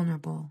being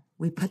vulnerable.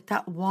 We put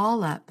that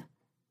wall up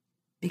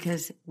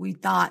because we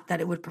thought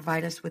that it would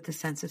provide us with a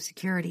sense of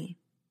security.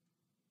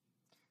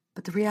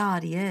 But the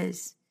reality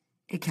is,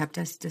 it kept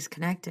us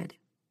disconnected.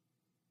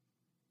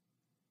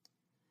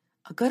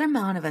 A good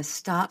amount of us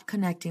stopped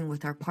connecting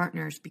with our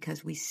partners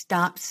because we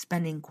stopped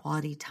spending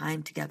quality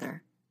time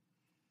together.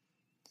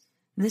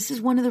 And this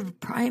is one of the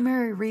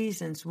primary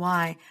reasons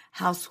why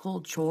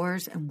household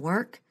chores and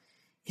work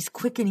is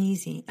quick and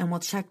easy, and we'll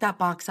check that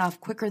box off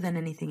quicker than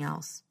anything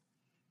else.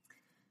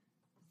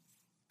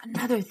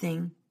 Another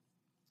thing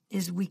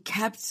is we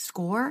kept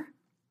score,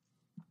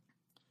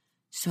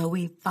 so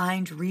we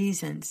find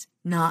reasons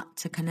not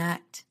to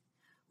connect.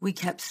 We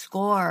kept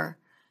score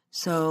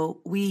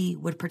so we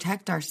would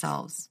protect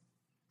ourselves,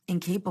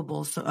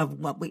 incapable of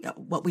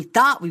what we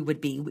thought we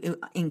would be,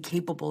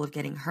 incapable of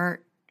getting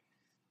hurt.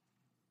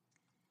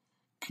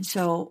 And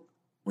so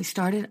we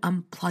started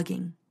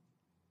unplugging.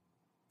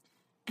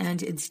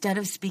 And instead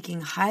of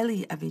speaking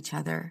highly of each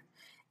other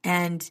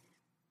and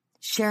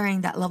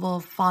sharing that level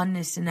of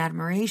fondness and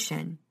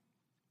admiration,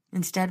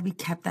 instead we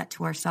kept that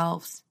to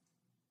ourselves.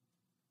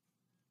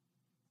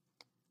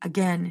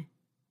 Again,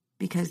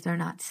 because they're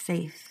not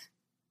safe,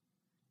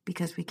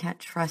 because we can't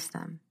trust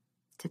them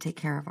to take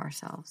care of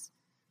ourselves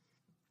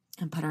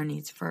and put our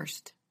needs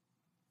first.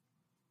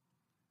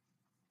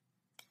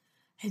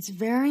 It's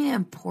very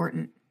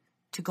important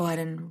to go ahead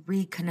and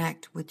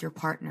reconnect with your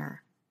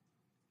partner,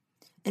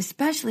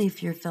 especially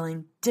if you're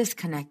feeling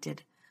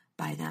disconnected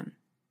by them.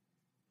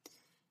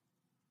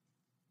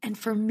 And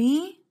for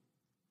me,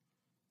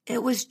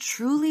 it was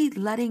truly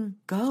letting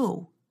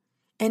go.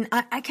 And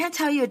I can't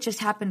tell you it just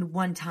happened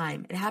one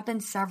time. It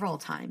happened several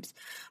times.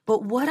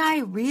 But what I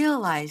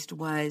realized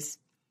was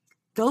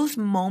those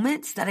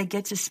moments that I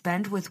get to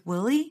spend with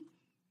Willie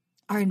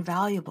are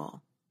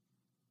invaluable.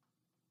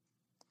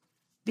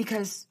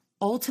 Because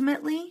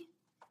ultimately,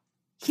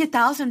 he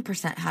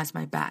 1,000% has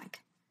my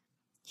back.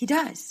 He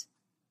does.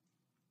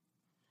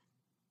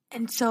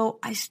 And so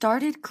I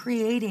started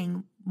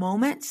creating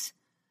moments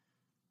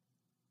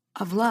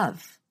of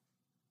love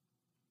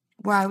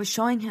where I was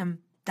showing him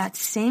that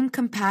same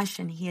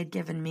compassion he had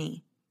given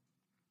me.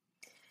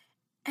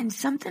 And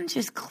something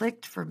just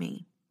clicked for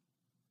me.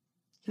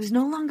 He was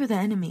no longer the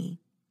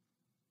enemy.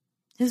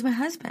 He was my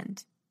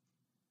husband,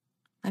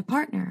 my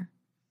partner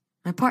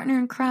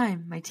in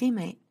crime, my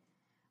teammate,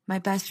 my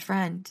best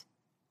friend.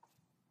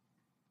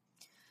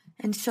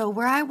 And so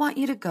where I want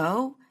you to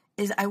go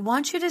is I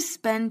want you to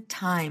spend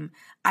time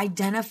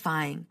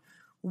identifying,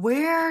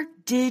 where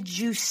did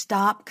you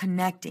stop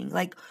connecting?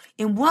 Like,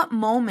 in what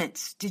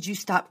moments did you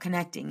stop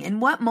connecting? In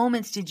what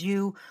moments did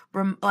you,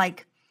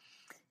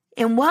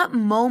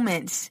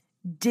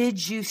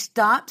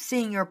 stop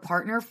seeing your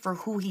partner for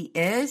who he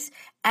is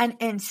and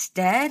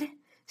instead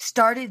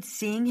started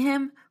seeing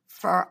him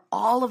for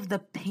all of the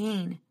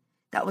pain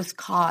that was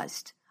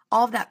caused,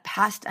 all of that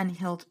past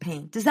unhealed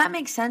pain? Does that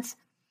make sense?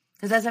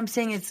 Because as I'm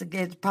saying, it's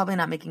probably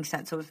not making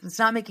sense. So if it's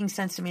not making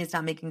sense to me, it's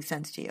not making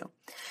sense to you.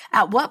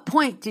 At what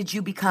point did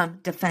you become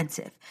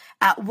defensive?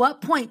 At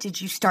what point did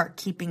you start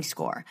keeping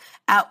score?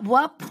 At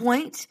what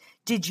point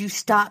did you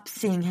stop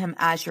seeing him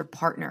as your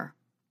partner?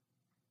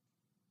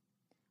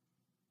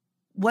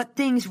 What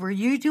things were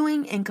you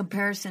doing in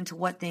comparison to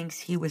what things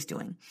he was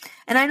doing?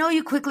 And I know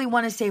you quickly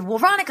want to say, well,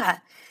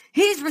 Veronica,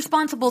 he's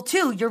responsible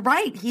too. You're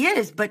right, he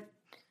is. But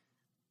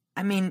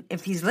I mean,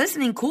 if he's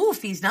listening, cool.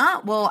 If he's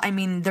not, well, I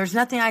mean, there's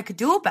nothing I could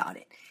do about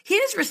it. He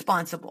is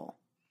responsible.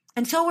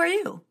 And so are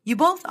you. You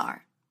both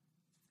are.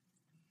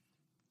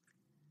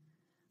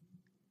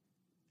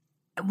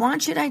 I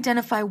want you to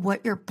identify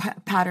what your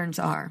patterns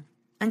are.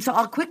 And so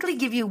I'll quickly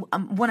give you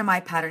one of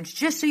my patterns,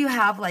 just so you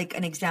have like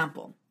an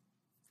example.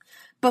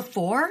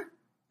 Before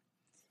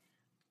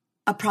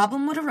a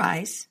problem would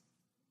arise,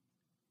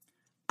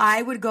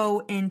 I would go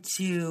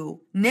into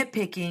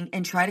nitpicking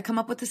and try to come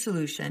up with a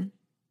solution.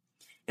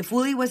 If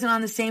Willie wasn't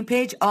on the same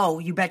page, oh,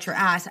 you bet your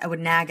ass I would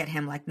nag at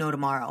him like no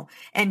tomorrow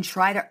and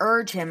try to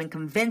urge him and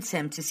convince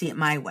him to see it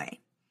my way.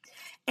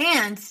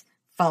 And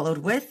followed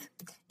with,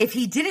 if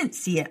he didn't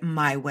see it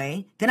my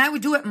way, then I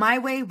would do it my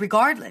way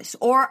regardless,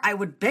 or I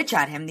would bitch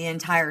at him the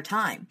entire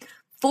time,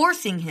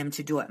 forcing him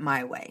to do it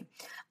my way.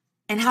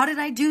 And how did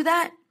I do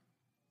that?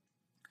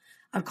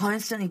 I'd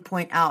constantly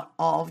point out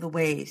all of the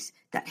ways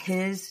that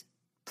his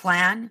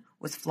plan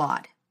was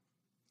flawed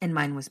and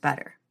mine was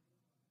better.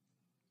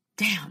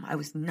 Damn, I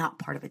was not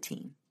part of a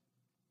team.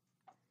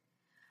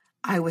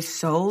 I was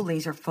so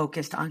laser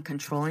focused on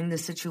controlling the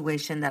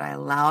situation that I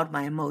allowed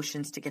my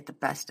emotions to get the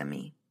best of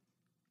me.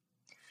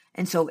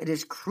 And so it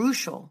is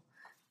crucial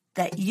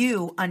that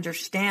you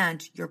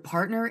understand your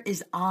partner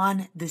is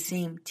on the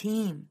same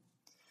team.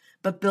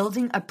 But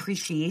building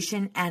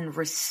appreciation and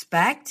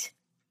respect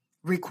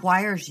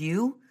requires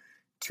you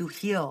to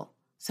heal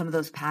some of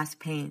those past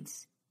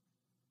pains.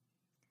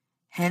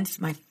 Hence,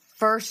 my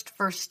first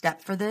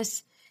step for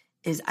this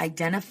is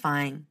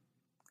identifying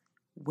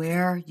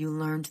where you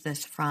learned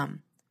this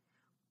from.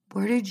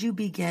 Where did you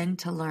begin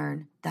to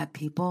learn that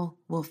people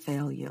will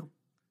fail you?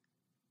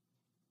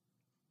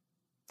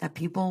 That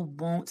people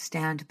won't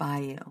stand by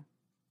you?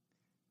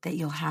 That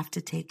you'll have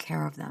to take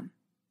care of them?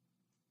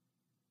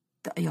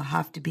 That you'll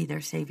have to be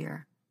their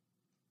savior?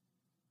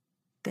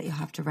 That you'll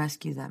have to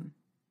rescue them?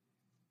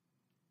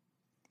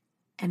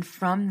 And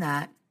from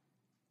that,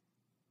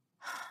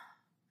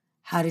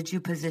 how did you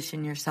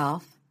position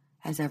yourself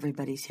as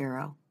everybody's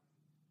hero?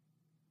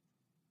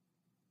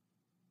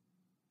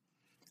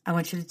 I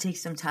want you to take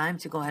some time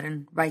to go ahead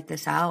and write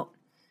this out.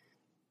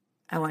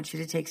 I want you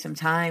to take some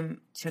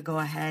time to go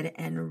ahead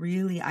and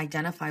really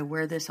identify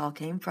where this all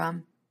came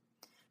from,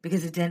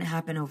 because it didn't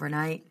happen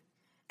overnight,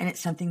 and it's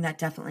something that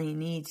definitely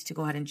needs to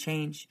go ahead and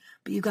change.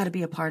 But you got to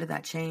be a part of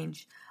that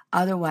change.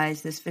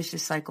 Otherwise, this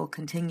vicious cycle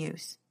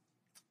continues.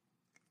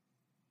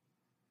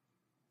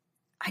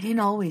 I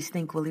didn't always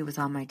think Willie was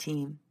on my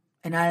team.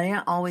 And I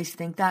didn't always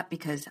think that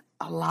because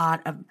a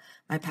lot of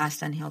my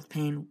past unhealed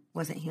pain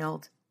wasn't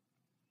healed.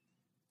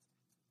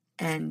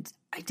 And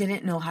I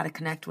didn't know how to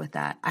connect with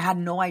that. I had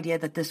no idea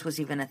that this was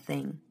even a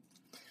thing.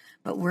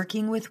 But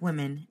working with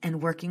women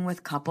and working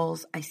with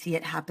couples, I see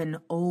it happen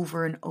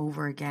over and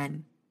over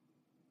again.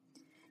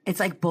 It's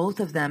like both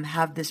of them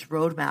have this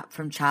roadmap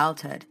from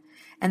childhood,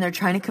 and they're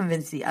trying to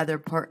convince the other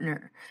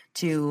partner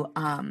to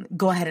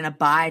go ahead and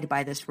abide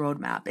by this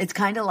roadmap. It's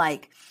kind of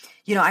like,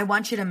 I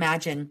want you to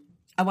imagine,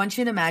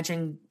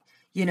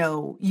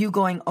 you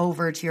going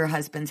over to your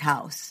husband's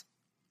house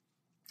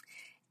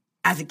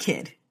as a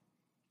kid.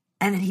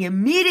 And then he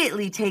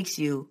immediately takes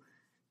you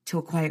to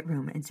a quiet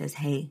room and says,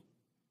 hey,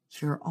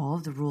 here are all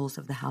of the rules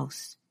of the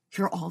house.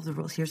 Here are all of the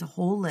rules. Here's a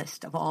whole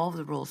list of all of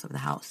the rules of the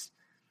house.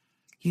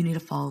 You need to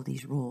follow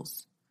these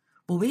rules.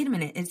 Well, wait a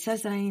minute. It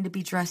says that I need to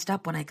be dressed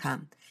up when I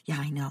come. Yeah,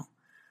 I know.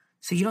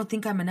 So you don't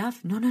think I'm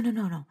enough?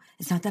 No.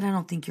 It's not that I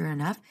don't think you're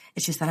enough.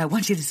 It's just that I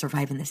want you to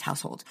survive in this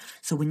household.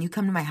 So when you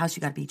come to my house,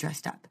 you got to be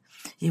dressed up.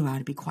 You got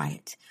to be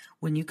quiet.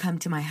 When you come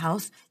to my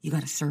house, you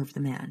got to serve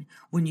the man.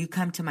 When you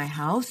come to my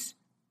house,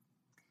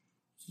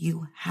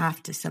 you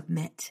have to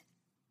submit.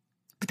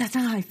 But that's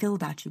not how I feel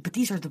about you. But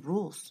these are the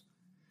rules.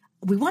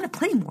 We want to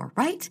play more,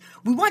 right?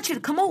 We want you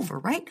to come over,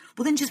 right?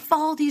 Well, then just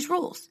follow these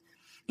rules.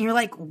 And you're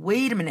like,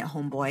 wait a minute,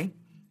 homeboy.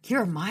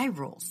 Here are my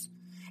rules.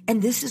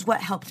 And this is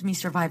what helped me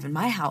survive in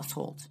my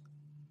household.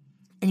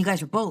 And you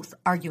guys are both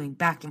arguing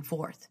back and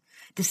forth.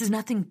 This is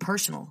nothing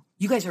personal.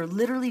 You guys are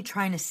literally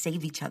trying to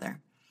save each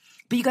other.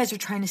 But you guys are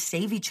trying to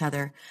save each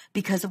other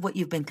because of what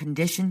you've been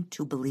conditioned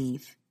to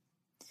believe.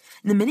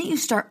 And the minute you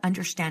start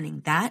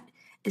understanding that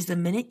is the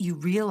minute you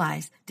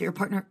realize that your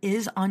partner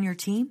is on your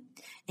team,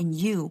 and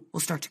you will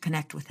start to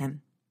connect with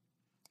him.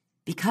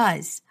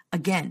 Because,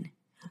 again,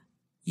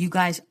 you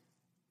guys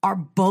are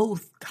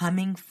both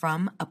coming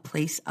from a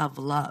place of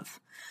love.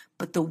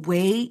 But the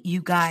way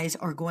you guys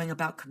are going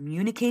about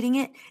communicating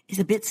it is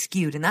a bit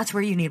skewed, and that's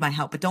where you need my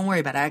help. But don't worry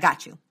about it. I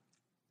got you.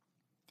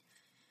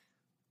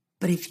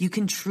 But if you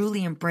can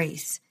truly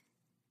embrace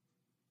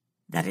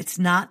that it's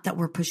not that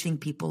we're pushing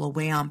people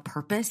away on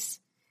purpose,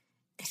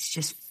 it's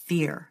just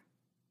fear.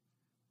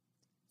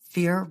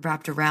 Fear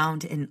wrapped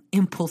around in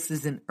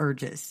impulses and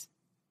urges.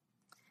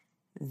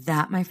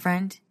 That, my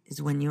friend,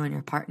 is when you and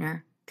your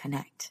partner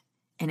connect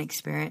and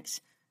experience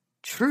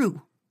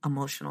true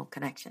emotional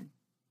connection.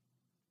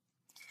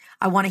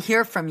 I want to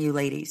hear from you,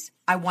 ladies.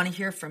 I want to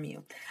hear from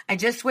you. I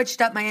just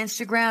switched up my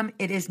Instagram.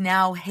 It is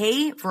now,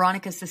 Hey,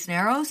 Veronica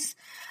Cisneros.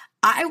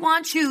 I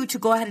want you to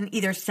go ahead and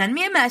either send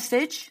me a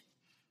message,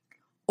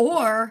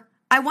 or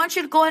I want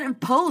you to go ahead and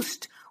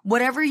post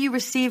whatever you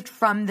received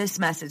from this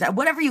message,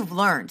 whatever you've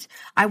learned.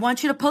 I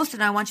want you to post it,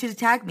 and I want you to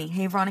tag me,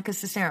 Hey, Veronica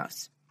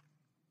Cisneros.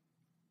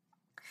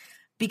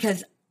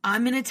 Because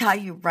I'm going to tell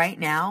you right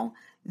now,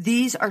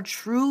 these are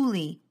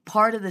truly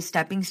part of the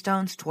stepping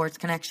stones towards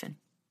connection.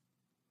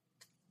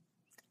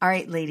 All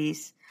right,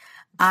 ladies,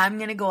 I'm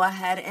going to go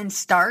ahead and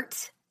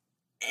start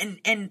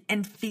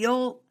and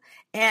feel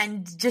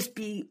and just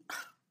be,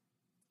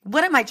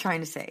 what am I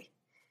trying to say?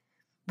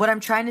 What I'm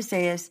trying to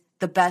say is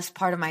the best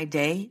part of my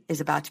day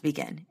is about to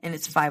begin, and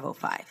it's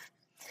 5:05.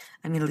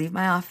 I'm going to leave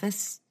my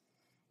office,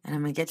 and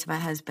I'm going to get to my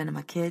husband and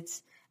my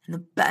kids, and the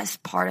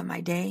best part of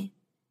my day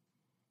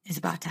is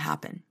about to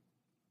happen.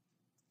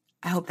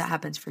 I hope that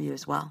happens for you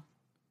as well.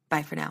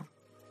 Bye for now.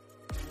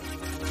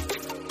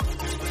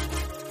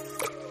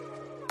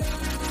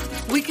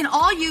 We can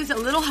all use a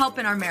little help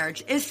in our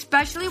marriage,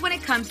 especially when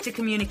it comes to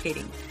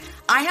communicating.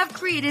 I have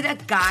created a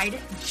guide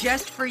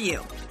just for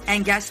you.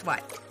 And guess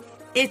what?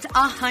 It's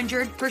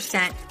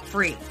 100%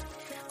 free.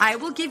 I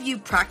will give you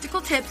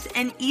practical tips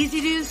and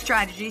easy-to-use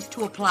strategies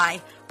to apply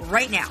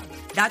right now.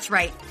 That's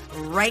right,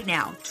 right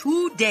now,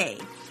 today.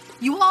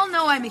 You all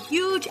know I'm a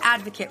huge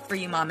advocate for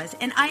you mamas,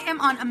 and I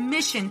am on a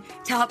mission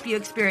to help you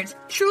experience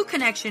true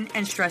connection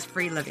and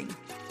stress-free living.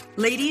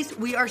 Ladies,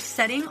 we are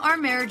setting our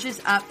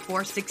marriages up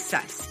for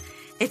success.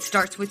 It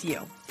starts with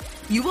you.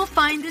 You will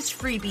find this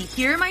freebie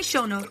here in my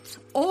show notes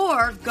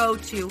or go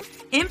to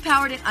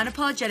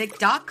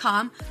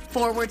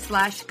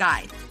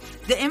empoweredandunapologetic.com/guide.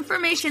 The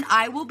information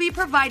I will be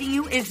providing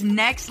you is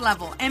next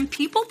level, and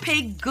people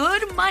pay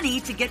good money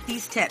to get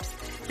these tips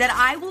that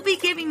I will be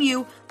giving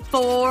you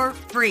for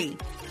free.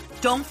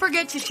 Don't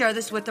forget to share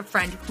this with a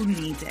friend who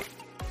needs it.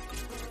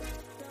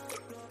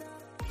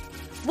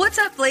 What's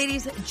up,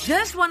 ladies?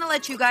 Just want to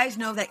let you guys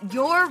know that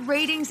your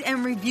ratings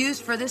and reviews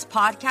for this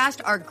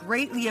podcast are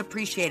greatly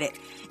appreciated.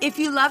 If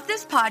you love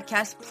this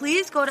podcast,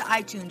 please go to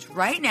iTunes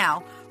right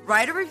now,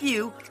 write a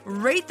review,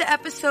 rate the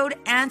episode,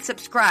 and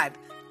subscribe.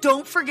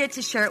 Don't forget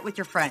to share it with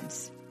your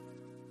friends.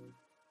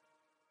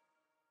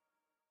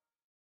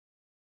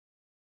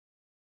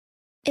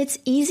 It's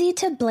easy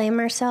to blame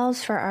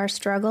ourselves for our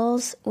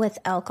struggles with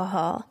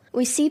alcohol.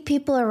 We see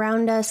people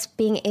around us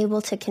being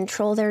able to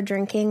control their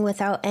drinking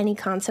without any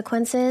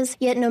consequences,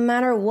 yet no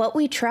matter what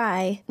we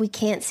try, we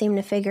can't seem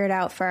to figure it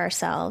out for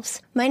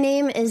ourselves. My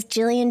name is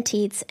Jillian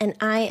Tietz, and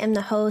I am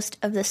the host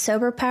of the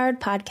Sober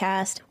Powered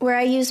podcast, where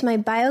I use my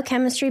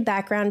biochemistry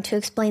background to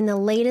explain the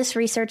latest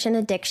research in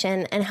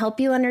addiction and help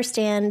you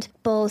understand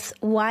both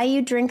why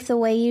you drink the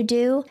way you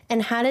do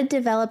and how to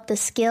develop the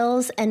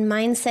skills and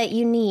mindset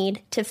you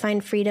need to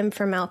find freedom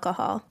from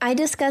alcohol. I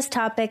discuss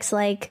topics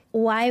like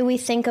why we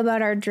think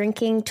about our drinking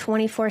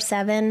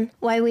 24/7,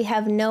 why we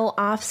have no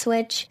off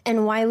switch,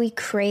 and why we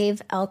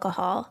crave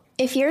alcohol.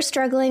 If you're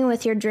struggling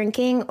with your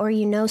drinking or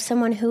you know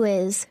someone who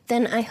is,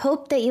 then I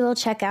hope that you will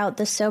check out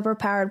the Sober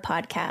Powered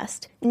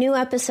podcast. New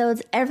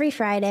episodes every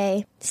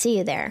Friday. See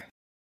you there.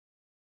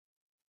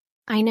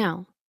 I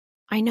know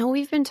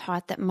we've been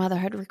taught that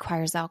motherhood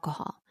requires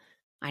alcohol.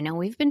 I know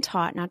we've been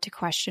taught not to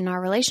question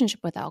our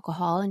relationship with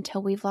alcohol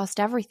until we've lost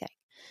everything.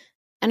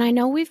 And I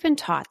know we've been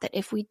taught that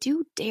if we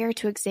do dare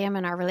to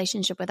examine our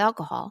relationship with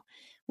alcohol,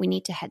 we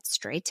need to head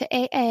straight to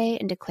AA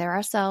and declare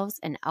ourselves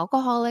an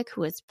alcoholic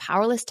who is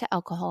powerless to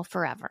alcohol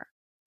forever.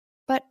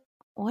 But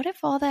what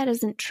if all that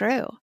isn't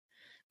true?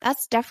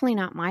 That's definitely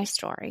not my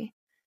story.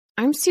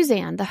 I'm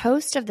Suzanne, the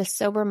host of the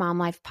Sober Mom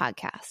Life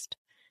podcast.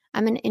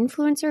 I'm an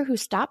influencer who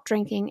stopped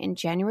drinking in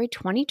January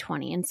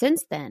 2020, and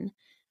since then,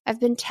 I've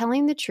been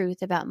telling the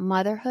truth about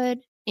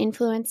motherhood,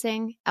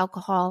 influencing,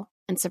 alcohol,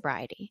 and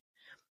sobriety.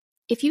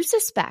 If you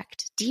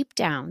suspect deep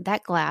down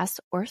that glass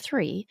or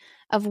 3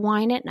 of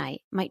wine at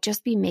night might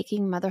just be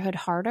making motherhood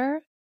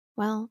harder,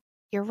 well,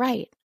 you're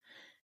right.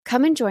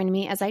 Come and join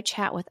me as I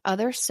chat with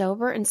other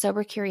sober and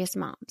sober-curious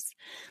moms.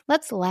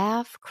 Let's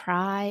laugh,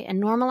 cry,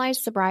 and normalize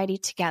sobriety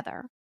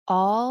together,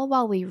 all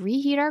while we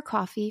reheat our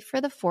coffee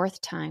for the 4th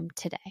time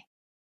today.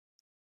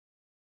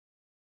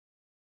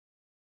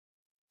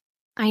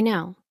 I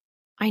know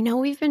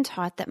we've been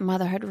taught that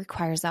motherhood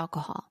requires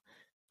alcohol.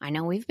 I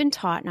know we've been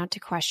taught not to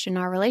question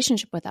our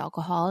relationship with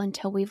alcohol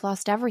until we've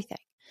lost everything.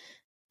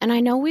 And I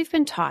know we've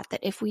been taught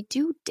that if we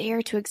do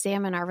dare to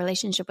examine our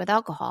relationship with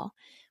alcohol,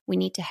 we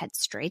need to head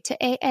straight to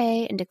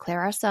AA and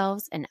declare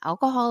ourselves an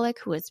alcoholic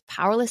who is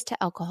powerless to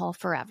alcohol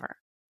forever.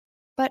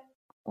 But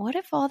what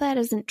if all that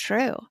isn't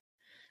true?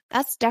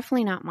 That's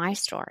definitely not my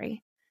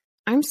story.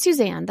 I'm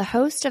Suzanne, the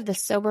host of the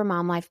Sober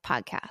Mom Life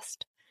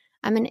podcast.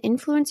 I'm an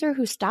influencer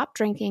who stopped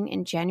drinking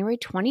in January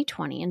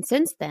 2020, and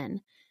since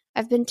then,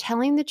 I've been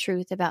telling the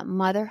truth about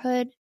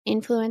motherhood,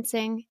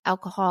 influencing,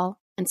 alcohol,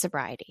 and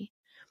sobriety.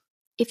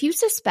 If you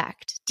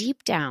suspect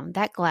deep down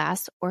that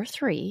glass or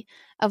 3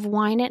 of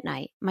wine at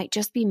night might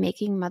just be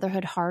making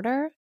motherhood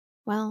harder,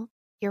 well,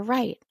 you're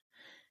right.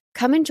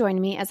 Come and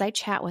join me as I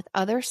chat with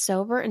other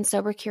sober and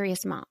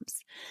sober-curious moms.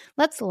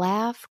 Let's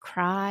laugh,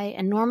 cry,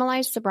 and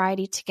normalize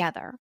sobriety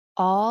together,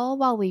 all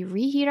while we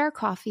reheat our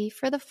coffee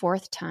for the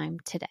 4th time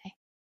today.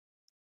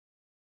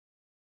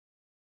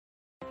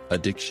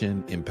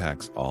 Addiction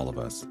impacts all of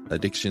us.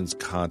 Addiction's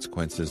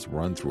consequences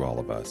run through all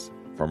of us.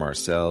 From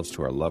ourselves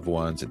to our loved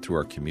ones and through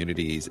our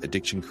communities,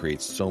 addiction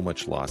creates so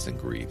much loss and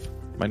grief.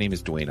 My name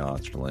is Dwayne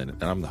Osterlin,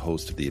 and I'm the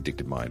host of the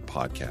Addicted Mind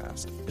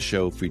podcast, a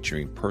show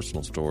featuring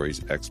personal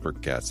stories,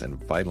 expert guests,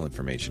 and vital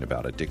information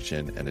about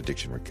addiction and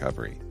addiction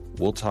recovery.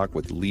 We'll talk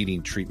with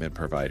leading treatment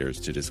providers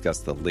to discuss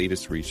the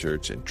latest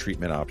research and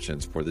treatment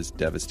options for this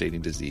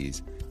devastating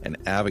disease and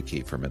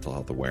advocate for mental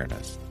health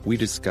awareness. We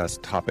discuss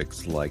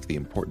topics like the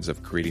importance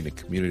of creating a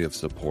community of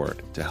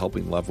support to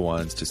helping loved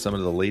ones to some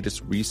of the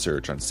latest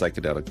research on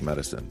psychedelic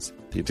medicines.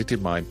 The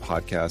Addicted Mind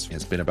podcast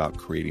has been about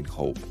creating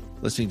hope,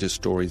 listening to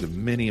stories of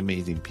many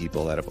amazing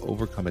people that have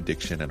overcome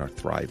addiction and are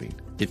thriving.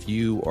 If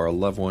you or a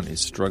loved one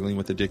is struggling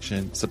with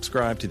addiction,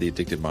 subscribe to the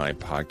Addicted Mind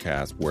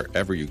podcast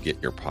wherever you get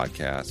your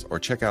podcasts or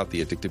check out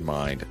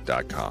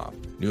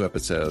theaddictedmind.com. New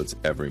episodes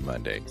every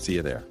Monday. See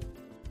you there.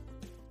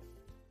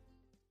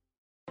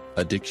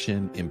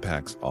 Addiction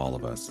impacts all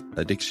of us.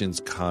 Addiction's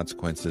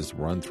consequences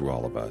run through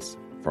all of us.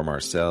 From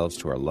ourselves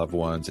to our loved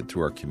ones and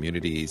through our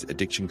communities,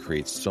 addiction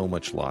creates so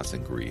much loss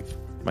and grief.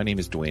 My name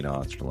is Dwayne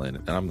Osterlin,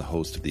 and I'm the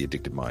host of the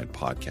Addicted Mind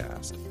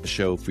podcast, a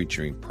show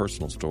featuring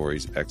personal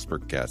stories,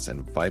 expert guests,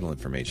 and vital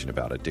information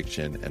about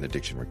addiction and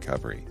addiction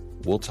recovery.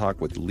 We'll talk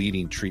with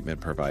leading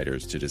treatment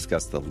providers to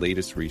discuss the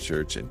latest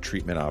research and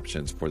treatment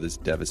options for this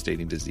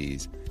devastating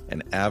disease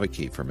and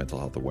advocate for mental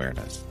health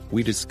awareness.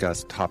 We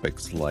discuss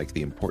topics like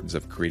the importance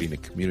of creating a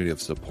community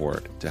of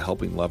support, to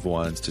helping loved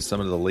ones, to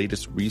some of the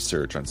latest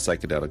research on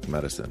psychedelic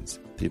medicines.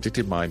 The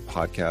Addicted Mind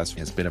podcast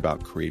has been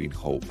about creating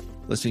hope,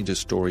 listening to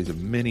stories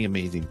of many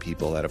amazing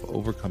people that have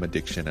overcome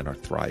addiction and are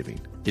thriving.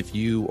 If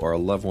you or a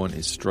loved one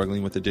is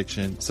struggling with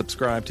addiction,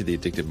 subscribe to the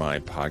Addicted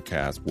Mind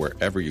podcast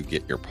wherever you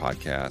get your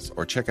podcasts,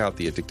 or check out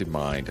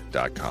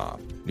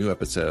theaddictedmind.com. New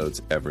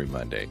episodes every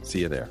Monday. See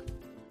you there.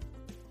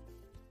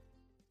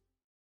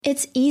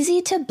 It's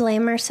easy to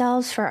blame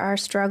ourselves for our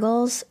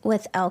struggles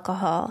with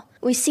alcohol.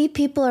 We see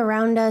people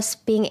around us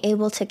being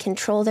able to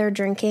control their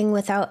drinking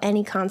without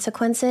any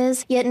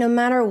consequences, yet no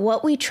matter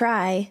what we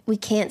try, we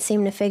can't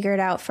seem to figure it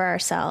out for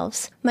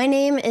ourselves. My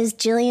name is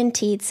Jillian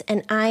Teets,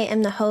 and I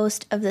am the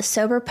host of the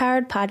Sober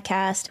Powered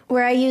podcast,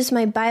 where I use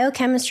my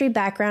biochemistry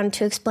background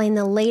to explain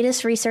the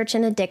latest research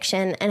in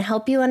addiction and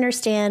help you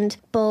understand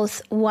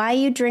both why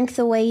you drink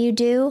the way you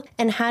do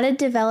and how to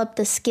develop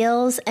the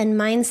skills and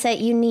mindset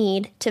you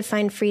need to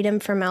find freedom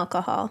from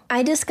alcohol.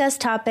 I discuss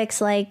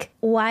topics like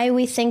why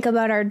we think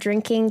about our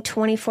drinking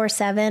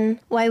 24/7,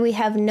 why we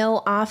have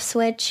no off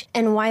switch,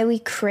 and why we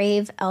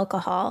crave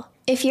alcohol.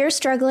 If you're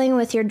struggling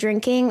with your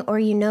drinking or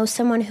you know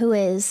someone who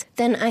is,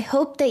 then I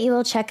hope that you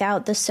will check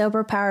out the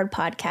Sober Powered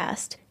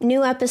podcast.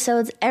 New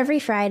episodes every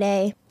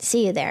Friday.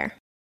 See you there.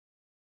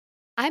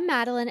 I'm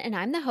Madeline, and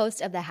I'm the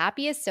host of the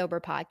Happiest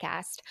Sober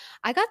podcast.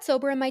 I got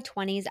sober in my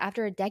 20s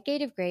after a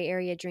decade of gray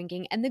area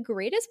drinking, and the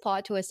greatest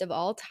plot twist of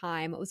all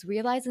time was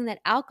realizing that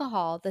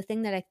alcohol, the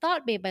thing that I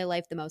thought made my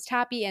life the most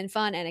happy and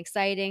fun and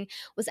exciting,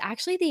 was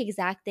actually the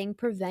exact thing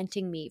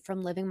preventing me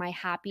from living my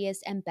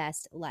happiest and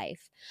best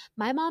life.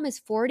 My mom is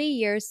 40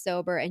 years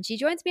sober, and she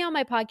joins me on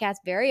my podcast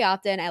very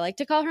often. I like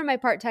to call her my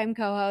part-time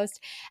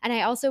co-host, and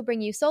I also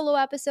bring you solo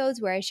episodes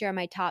where I share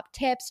my top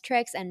tips,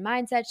 tricks, and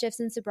mindset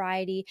shifts in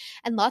sobriety,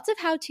 and lots of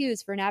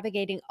how-tos for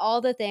navigating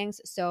all the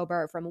things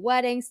sober, from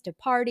weddings to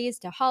parties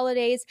to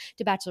holidays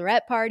to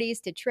bachelorette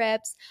parties to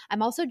trips.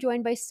 I'm also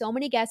joined by so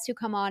many guests who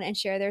come on and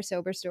share their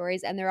sober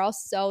stories, and they're all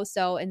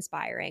so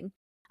inspiring.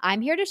 I'm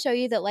here to show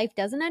you that life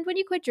doesn't end when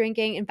you quit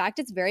drinking. In fact,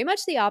 it's very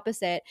much the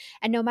opposite.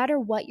 And no matter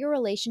what your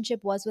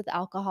relationship was with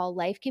alcohol,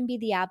 life can be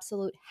the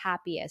absolute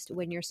happiest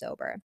when you're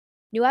sober.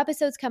 New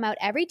episodes come out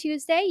every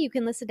Tuesday. You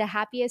can listen to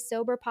Happiest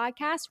Sober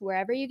podcast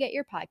wherever you get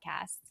your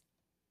podcasts.